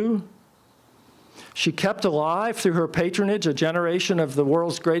she knew. She kept alive through her patronage a generation of the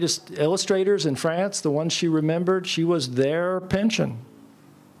world's greatest illustrators in France, the ones she remembered. She was their pension.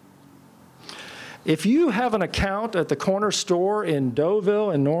 If you have an account at the corner store in Deauville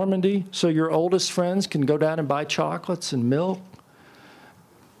in Normandy so your oldest friends can go down and buy chocolates and milk,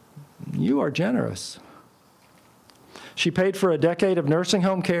 you are generous. She paid for a decade of nursing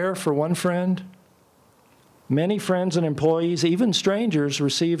home care for one friend. Many friends and employees, even strangers,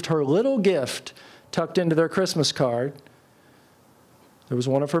 received her little gift tucked into their Christmas card. There was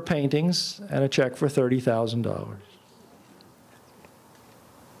one of her paintings and a check for $30,000.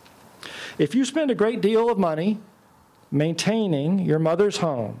 If you spend a great deal of money maintaining your mother's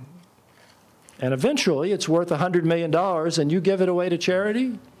home, and eventually it's worth $100 million and you give it away to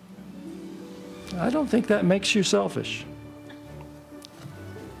charity, I don't think that makes you selfish.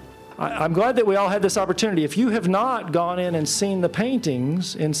 I'm glad that we all had this opportunity. If you have not gone in and seen the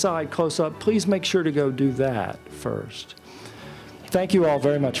paintings inside close up, please make sure to go do that first. Thank you all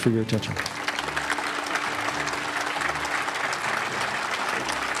very much for your attention.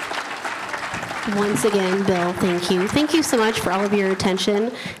 Once again, Bill, thank you. Thank you so much for all of your attention.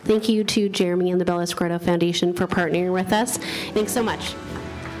 Thank you to Jeremy and the Bellosguardo Foundation for partnering with us. Thanks so much.